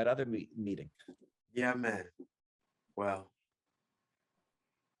going for that other meeting. Yeah, man. Well,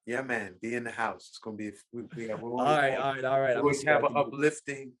 yeah, man. Be in the house. It's gonna be. All right. We have an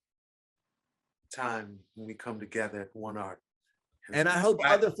uplifting time when we come together at One Art. And I hope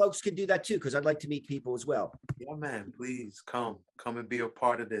other folks can do that too, because I'd like to meet people as well. Yeah, man. Please come and be a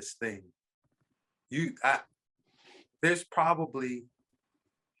part of this thing. There's probably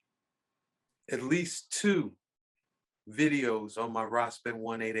at least 2 videos on my Rossman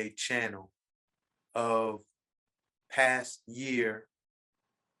 188 channel of past year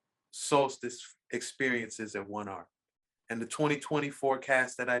solstice experiences at One Art. And the 2020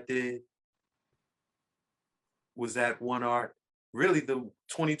 forecast that I did was at One Art. Really, the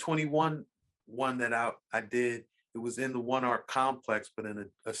 2021 one that I did, it was in the One Art complex, but in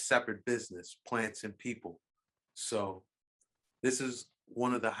a separate business, Plants and People. So this is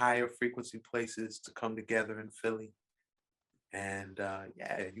one of the higher frequency places to come together in Philly. And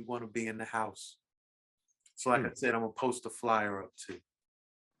yeah, you want to be in the house. So like I said, I'm gonna post a flyer up too.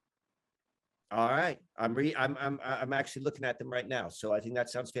 All right. I'm actually looking at them right now. So I think that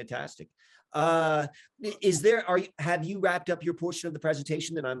sounds fantastic. Have you wrapped up your portion of the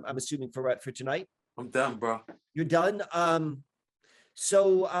presentation that I'm assuming for tonight? I'm done, bro. You're done.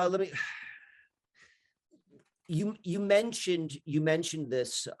 So let me. You mentioned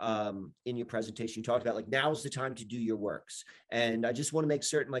this in your presentation. You talked about like, now's the time to do your works, and I just want to make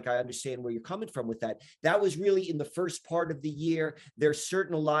certain like I understand where you're coming from with that. That was really in the first part of the year. There's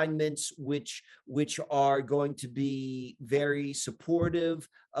certain alignments which are going to be very supportive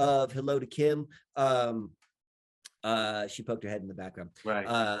of Hello to Kim. She poked her head in the background. Right.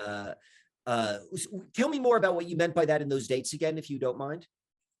 Tell me more about what you meant by that in those dates again, if you don't mind.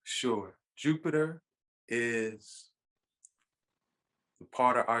 Sure. Jupiter is the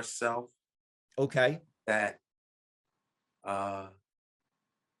part of ourself, okay, that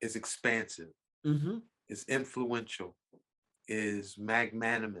is expansive, is influential, is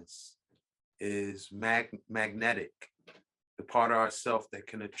magnanimous, is magnetic, the part of ourself that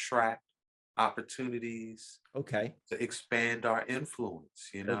can attract opportunities, okay, to expand our influence,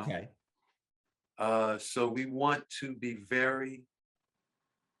 okay, so we want to be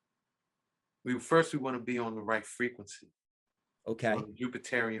we want to be on the right frequency, okay, on the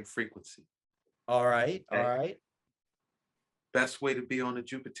Jupiterian frequency. all right, Okay. all right. Best way to be on the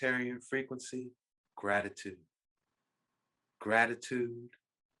Jupiterian frequency: gratitude. Gratitude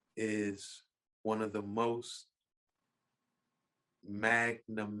is one of the most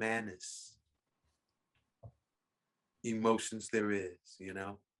magnanimous emotions there is, you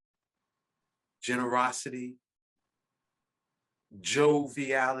know. Generosity,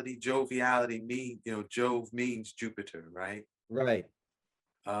 joviality. Joviality mean, Jove means Jupiter, right? Right.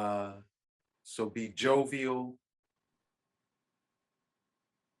 Uh, so be jovial.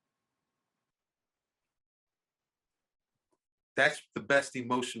 That's the best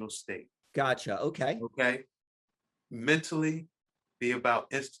emotional state. Gotcha. Okay. Okay. Mentally, be about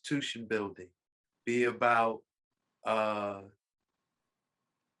institution building, be about uh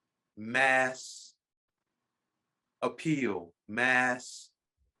mass appeal, mass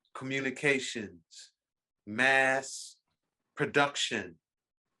communications, mass production,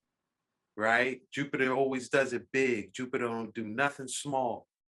 right? Jupiter always does it big. Jupiter don't do nothing small.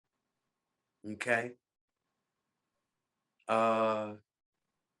 Okay. Uh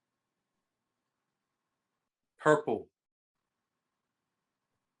Purple.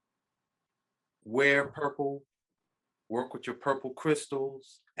 Wear purple, work with your purple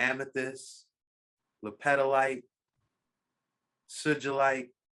crystals, amethyst, lepidolite, sigillite,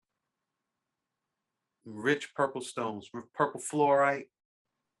 rich purple stones, purple fluorite.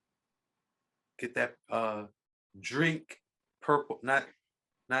 Get that drink purple, not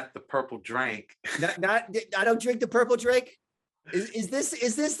the purple drink. Not I don't drink the purple drink. Is this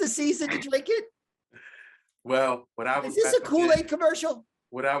the season to drink it? Well, Is this a Kool-Aid commercial?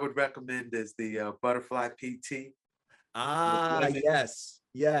 what I would recommend is the butterfly PT. Ah, Lemon, yes.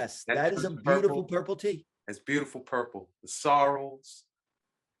 Yes. That is a turns beautiful purple tea. It's beautiful purple. The sorrels,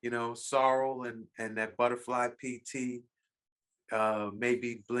 sorrel and that butterfly PT.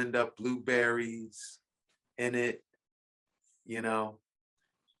 Maybe blend up blueberries in it, you know.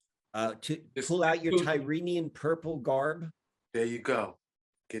 To Just pull out your soothing. Tyrrhenian purple garb. There you go.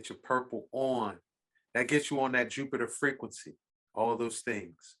 Get your purple on. That gets you on that Jupiter frequency. All those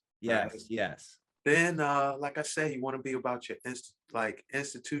things. Yes, Right? yes. Then, like I say, you want to be about your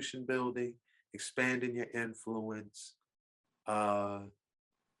institution building, expanding your influence,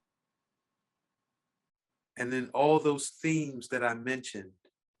 and then all those themes that I mentioned,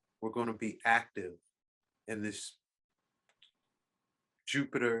 we're going to be active in this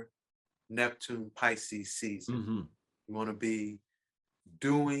Jupiter, Neptune, Pisces season. Mhm. You want to be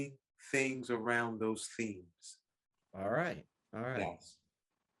doing things around those themes. All right. All right. Yes.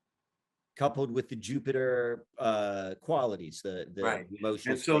 Coupled with the Jupiter qualities, the Right.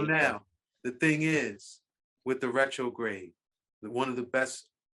 emotional And so state. now the thing is with the retrograde, one of the best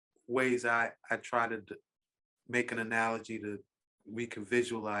ways I try to make an analogy to we can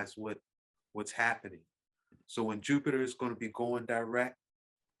visualize what's happening. So when Jupiter is going to be going direct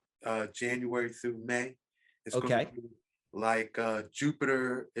January through May, it's going Okay. to be like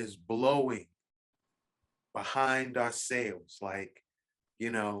Jupiter is blowing behind our sails, like,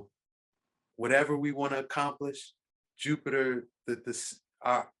 whatever we want to accomplish, Jupiter,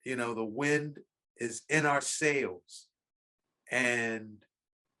 the wind is in our sails, and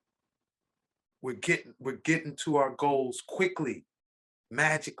we're getting to our goals quickly,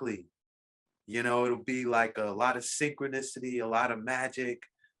 magically. It'll be like a lot of synchronicity, a lot of magic.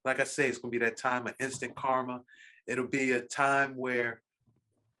 Like I say, it's gonna be that time of instant karma. It'll be a time where,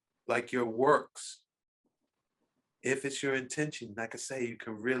 like, your works, if it's your intention, like I say, you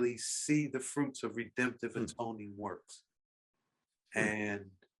can really see the fruits of redemptive Hmm. atoning works. Hmm.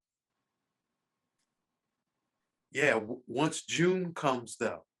 And yeah, once June comes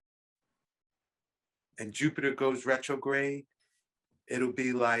though, and Jupiter goes retrograde, it'll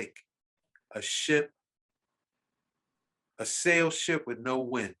be like a ship, a sail ship with no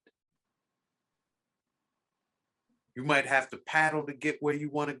wind. You might have to paddle to get where you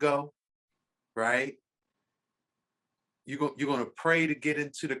want to go, right? You're going to pray to get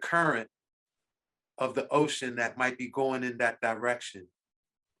into the current of the ocean that might be going in that direction.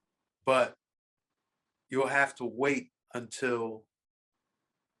 But you'll have to wait until,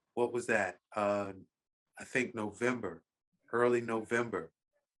 what was that? I think November, early November,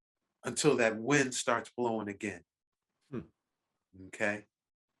 until that wind starts blowing again. Hmm. Okay.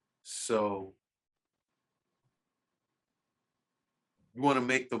 So you want to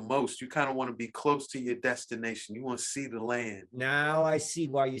make the most. You kind of want to be close to your destination. You want to see the land. Now I see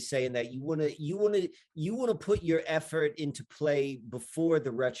why you're saying that. You want to put your effort into play before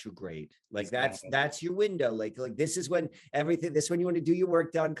the retrograde. Like that's your window. Like this is when you want to do your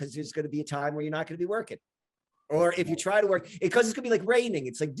work done, because there's going to be a time where you're not going to be working. Or if you try to work, because it's gonna be like raining.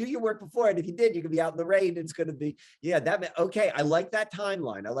 It's like, do your work before, and if you did, you're gonna be out in the rain. And it's gonna be, okay. I like that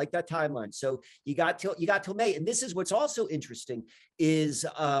timeline. So you got till May, and this is what's also interesting is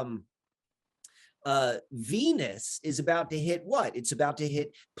Venus is about to hit what? It's about to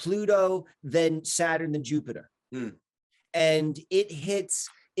hit Pluto, then Saturn, then Jupiter. Hmm. and it hits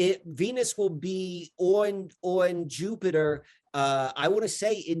it. Venus will be on Jupiter. I want to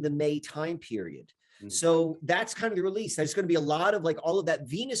say in the May time period. Mm. So that's kind of the release. There's going to be a lot of like all of that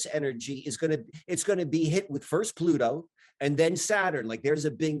Venus energy it's going to be hit with first Pluto and then Saturn. Like there's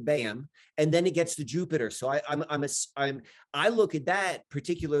a big bam, and then it gets to Jupiter. So I look at that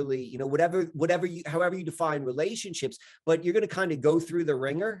particularly, you know, whatever you, however you define relationships, but you're going to kind of go through the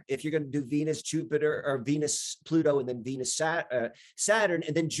ringer if you're going to do Venus, Jupiter, or Venus, Pluto, and then Venus, Saturn,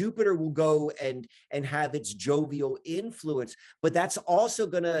 and then Jupiter will go and have its jovial influence. But that's also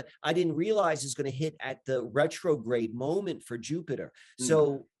going to, I didn't realize, is going to hit at the retrograde moment for Jupiter.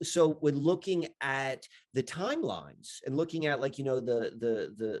 So when looking at the timelines and looking at, like, you know,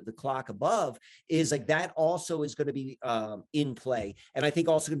 the clock above, is like that also is going to be in play, and I think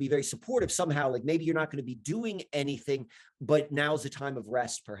also going to be very supportive somehow. Like maybe you're not going to be doing anything, but now's the time of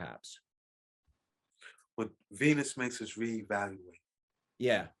rest, perhaps. When Venus makes us reevaluate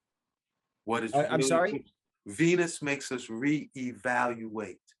Yeah. what is I'm really sorry. Venus makes us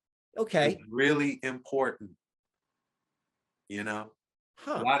reevaluate. Okay. It's really important, you know. A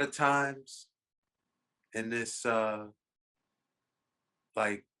Huh. lot of times in this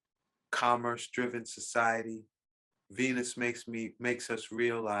like commerce driven society, Venus makes us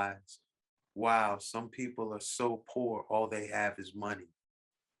realize, wow, some people are so poor, all they have is money.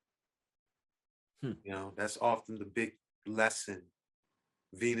 Hmm. You know, that's often the big lesson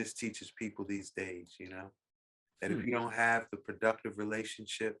Venus teaches people these days, you know, that if Hmm. you don't have the productive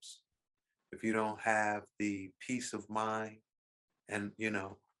relationships, if you don't have the peace of mind and, you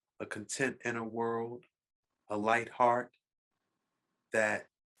know, a content inner world, a light heart, that,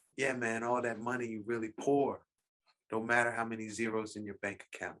 yeah, man, all that money you really poor. Don't matter how many zeros in your bank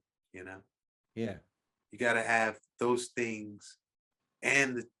account, you know? Yeah. You got to have those things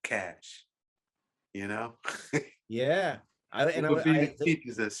and the cash, you know? Yeah. I That's and what Venus I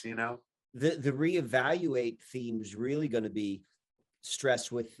teaches us, you know? the reevaluate theme is really going to be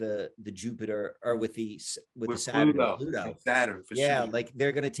stressed with the Jupiter, or with the With Saturn and Pluto and Pluto. Saturn for Yeah, sure. like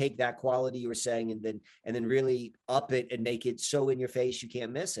they're going to take that quality you were saying and then really up it and make it so in your face you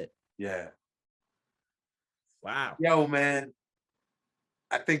can't miss it. Yeah. Wow. Yo, man,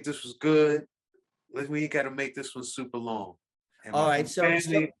 I think this was good. We ain't got to make this one super long. And my All right. So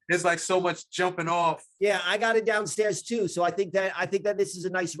family, there's like so much jumping off. yeah, I got it downstairs too. So I think that this is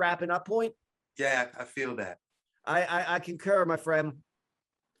a nice wrapping up point. Yeah, I feel that. I concur, my friend.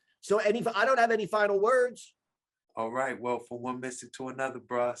 So I don't have any final words. All right. Well, from one mystic to another,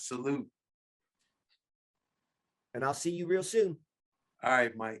 bruh. Salute. And I'll see you real soon. All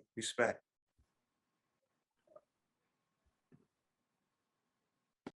right, Mike. Respect.